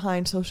science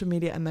behind social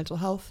media and mental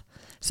health.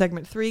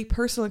 Segment 3,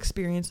 personal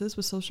experiences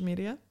with social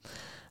media.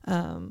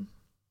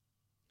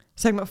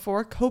 Segment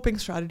 4, coping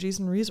strategies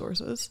and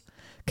resources.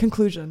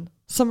 Conclusion,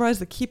 summarize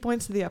the key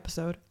points of the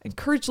episode.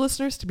 Encourage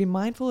listeners to be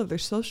mindful of their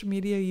social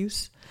media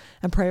use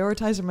and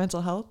prioritize their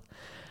mental health.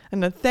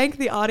 And then thank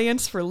the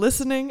audience for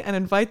listening and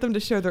invite them to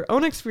share their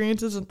own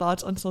experiences and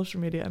thoughts on social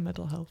media and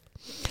mental health.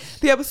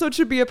 The episode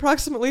should be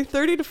approximately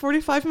 30 to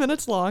 45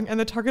 minutes long, and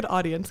the target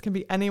audience can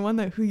be anyone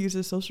who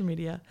uses social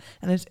media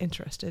and is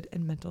interested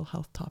in mental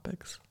health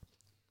topics.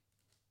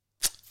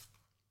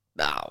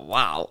 Oh,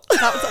 wow.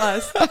 That was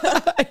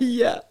us.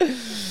 Yeah.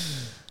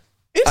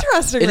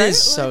 Interesting, right? It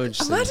is like, so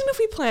interesting. Imagine if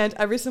we planned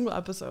every single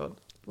episode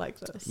like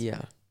this.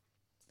 Yeah.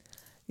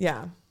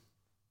 Yeah.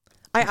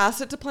 I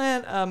asked it to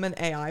plan an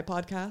AI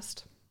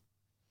podcast.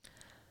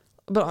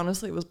 But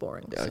honestly, it was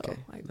boring. Yeah, so okay,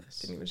 I nice.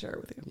 didn't even share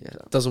it with you. Yeah, so.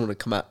 it doesn't want to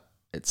come out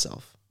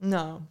itself.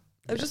 No.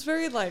 It was Yeah. just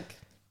very like,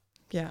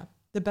 yeah,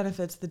 the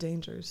benefits, the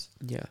dangers,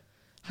 Yeah.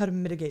 how to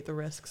mitigate the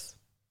risks,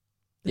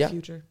 the Yeah.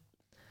 future.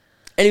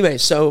 Anyway,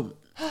 so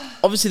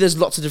obviously there's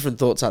lots of different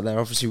thoughts out there.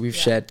 Obviously we've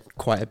Yeah. shared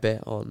quite a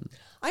bit on.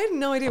 I had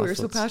no idea Our we were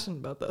so thoughts. passionate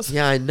about this.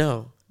 Yeah, I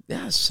know.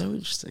 Yeah, it's so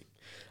interesting.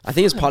 I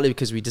think it's partly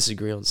because we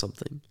disagree on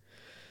something,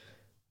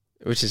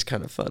 which is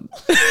kind of fun.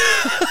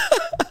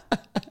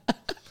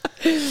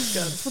 Good.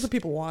 That's what the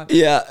people want.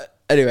 Yeah.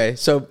 Anyway,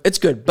 so it's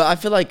good, but I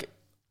feel like,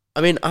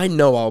 I mean, I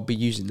know I'll be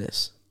using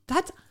this.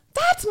 That's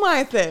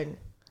my thing.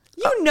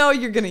 You know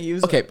you're gonna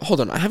use it. Okay,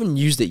 hold on. I haven't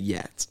used it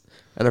yet,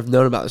 and I've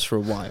known about this for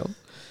a while.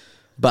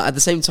 But at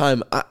the same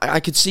time, I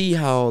could see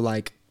how,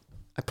 like,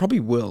 I probably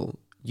will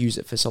use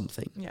it for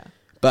something. Yeah.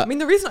 But I mean,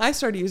 the reason I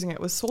started using it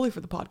was solely for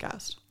the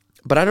podcast.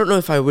 But I don't know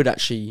if I would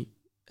actually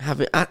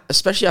have it,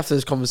 especially after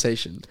this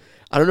conversation.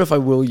 I don't know if I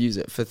will use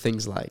it for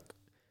things like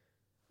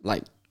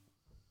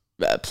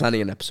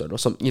planning an episode or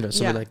something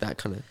Yeah. like that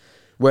kind of,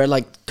 where it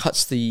like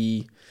cuts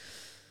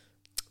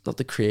not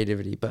the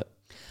creativity, but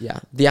yeah,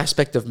 the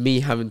aspect of me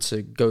having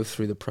to go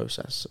through the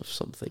process of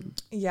something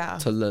Yeah.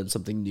 to learn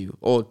something new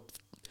or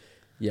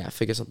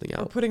figure something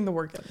Or out. putting the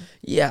work in.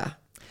 Yeah,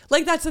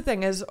 Like, that's the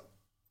thing is,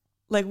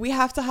 like, we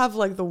have to have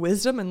like the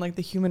wisdom and like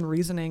the human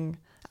reasoning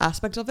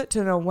aspect of it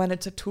to know when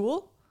it's a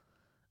tool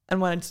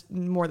and when it's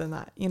more than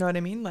that. You know what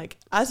I mean? Like,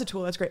 as a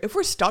tool, that's great. If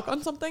we're stuck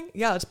on something,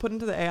 yeah, let's put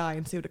into the AI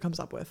and see what it comes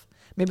up with.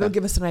 Maybe it'll Okay.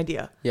 give us an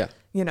idea, yeah,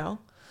 you know?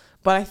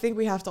 But I think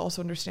we have to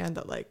also understand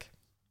that like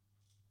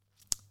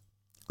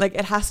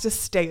it has to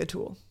stay a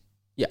tool.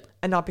 Yeah.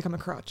 And not become a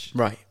crutch.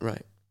 right.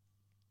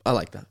 I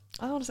like that,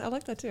 I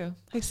like that too.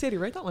 Hey, Sadie,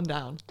 write that one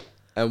down.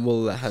 and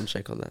we'll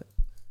handshake on that.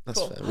 That's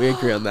Cool. fair. We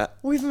agree on that.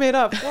 We've made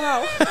up.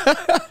 Wow.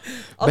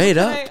 Made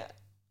can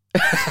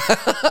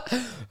up?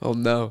 Oh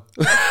no.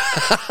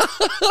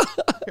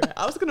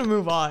 I was gonna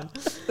move on,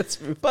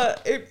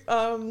 but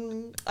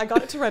I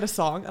got it to write a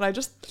song, and I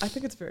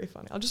think it's very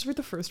funny. I'll just read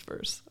the first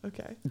verse,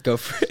 okay? Go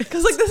for it.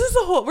 Because like this is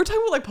the whole we're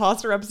talking about like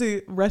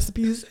pasta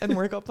recipes and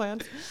workout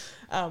plans,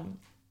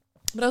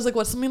 but I was like,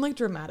 what's something like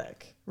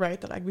dramatic, right?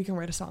 That we can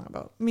write a song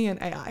about me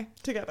and AI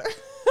together.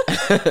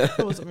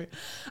 It wasn't me.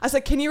 I was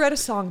like, can you write a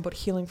song about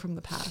healing from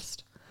the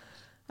past?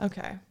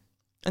 Okay,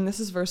 and this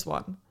is verse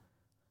 1.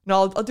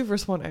 No, I'll do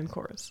verse 1 and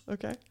chorus,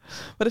 okay?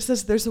 But it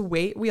says, there's a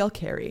weight we all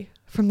carry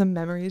from the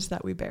memories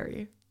that we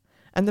bury.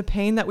 And the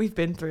pain that we've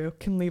been through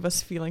can leave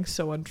us feeling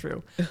so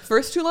untrue.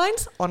 First 2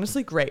 lines,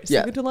 honestly, great. Yeah.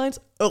 Second 2 lines,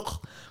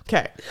 ugh.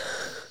 Okay.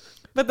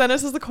 But then it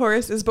says the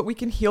chorus is, but we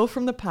can heal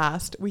from the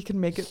past. We can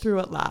make it through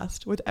at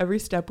last. With every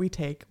step we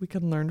take, we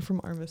can learn from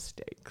our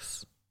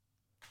mistakes.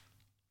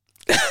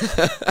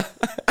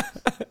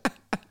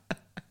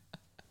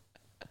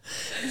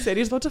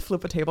 Sadie's about to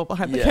flip a table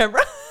behind the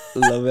camera.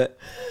 Love it.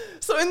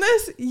 So in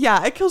this,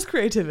 yeah, it kills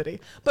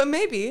creativity, but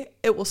maybe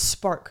it will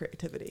spark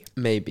creativity.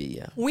 Maybe,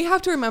 yeah. We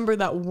have to remember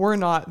that we're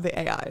not the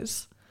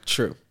AIs,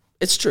 True.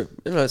 It's true.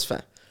 No, it's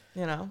fair.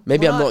 you know?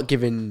 Maybe We're I'm not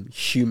giving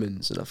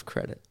humans enough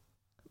credit.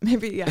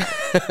 Maybe, yeah.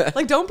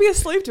 Like, don't be a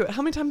slave to it.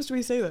 How many times do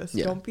we say this?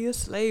 Yeah. Don't be a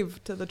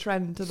slave to the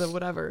trend, to the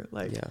whatever.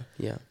 Like,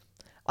 Yeah.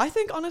 I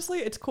think, honestly,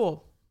 it's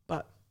cool,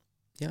 but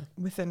Yeah.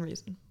 within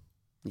reason,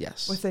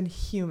 Yes. within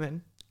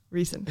human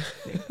reason.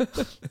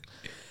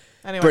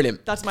 Anyway,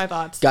 Brilliant. that's my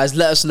thoughts. Guys,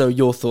 let us know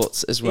your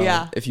thoughts as well.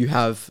 Yeah. If you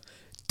have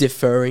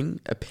differing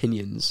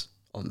opinions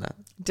on that.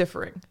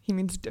 Differing. He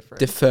means different.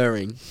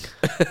 Deferring.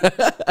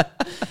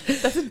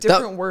 That's a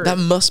different word. That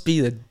must be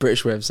the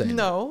British way of saying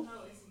No.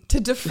 To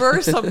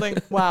defer something.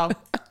 Wow.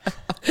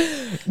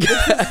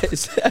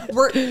 Guys,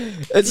 We're,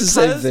 it's the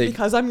same thing.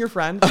 Because I'm your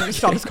friend, I'm going to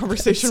stop this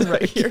conversation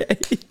right here.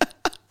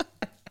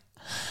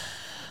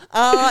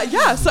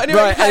 Yeah, so anyway,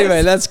 Right, guys,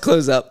 anyway, let's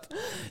close up.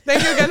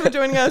 thank you again for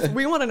joining us.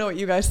 We want to know what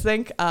you guys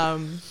think.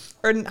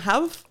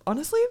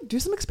 Honestly, do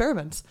some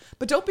experiments.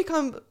 But don't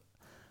become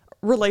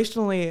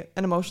relationally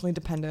and emotionally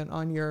dependent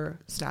on your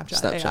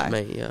Snapchat AI.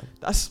 mate, yeah.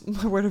 That's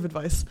my word of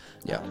advice.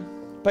 Yeah.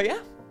 But yeah,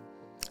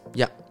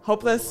 Yeah.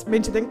 hope this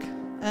made you think,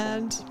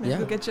 and maybe Yeah.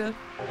 we'll get you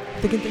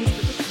thinking things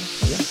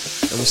through.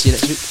 Yeah. And we'll see you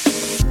next week.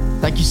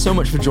 Thank you so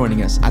much for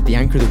joining us at the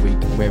Anchor of the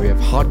Week, where we have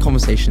hard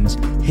conversations,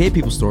 hear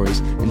people's stories,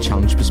 and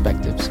challenge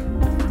perspectives.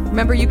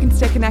 Remember, you can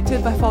stay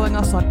connected by following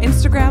us on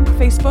Instagram,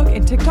 Facebook,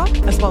 and TikTok,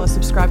 as well as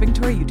subscribing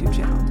to our YouTube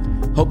channel.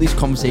 Hope these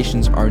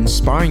conversations are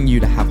inspiring you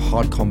to have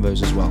hard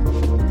convos as well.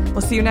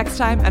 We'll see you next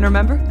time, and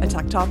remember,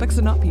 attack topics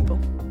and not people.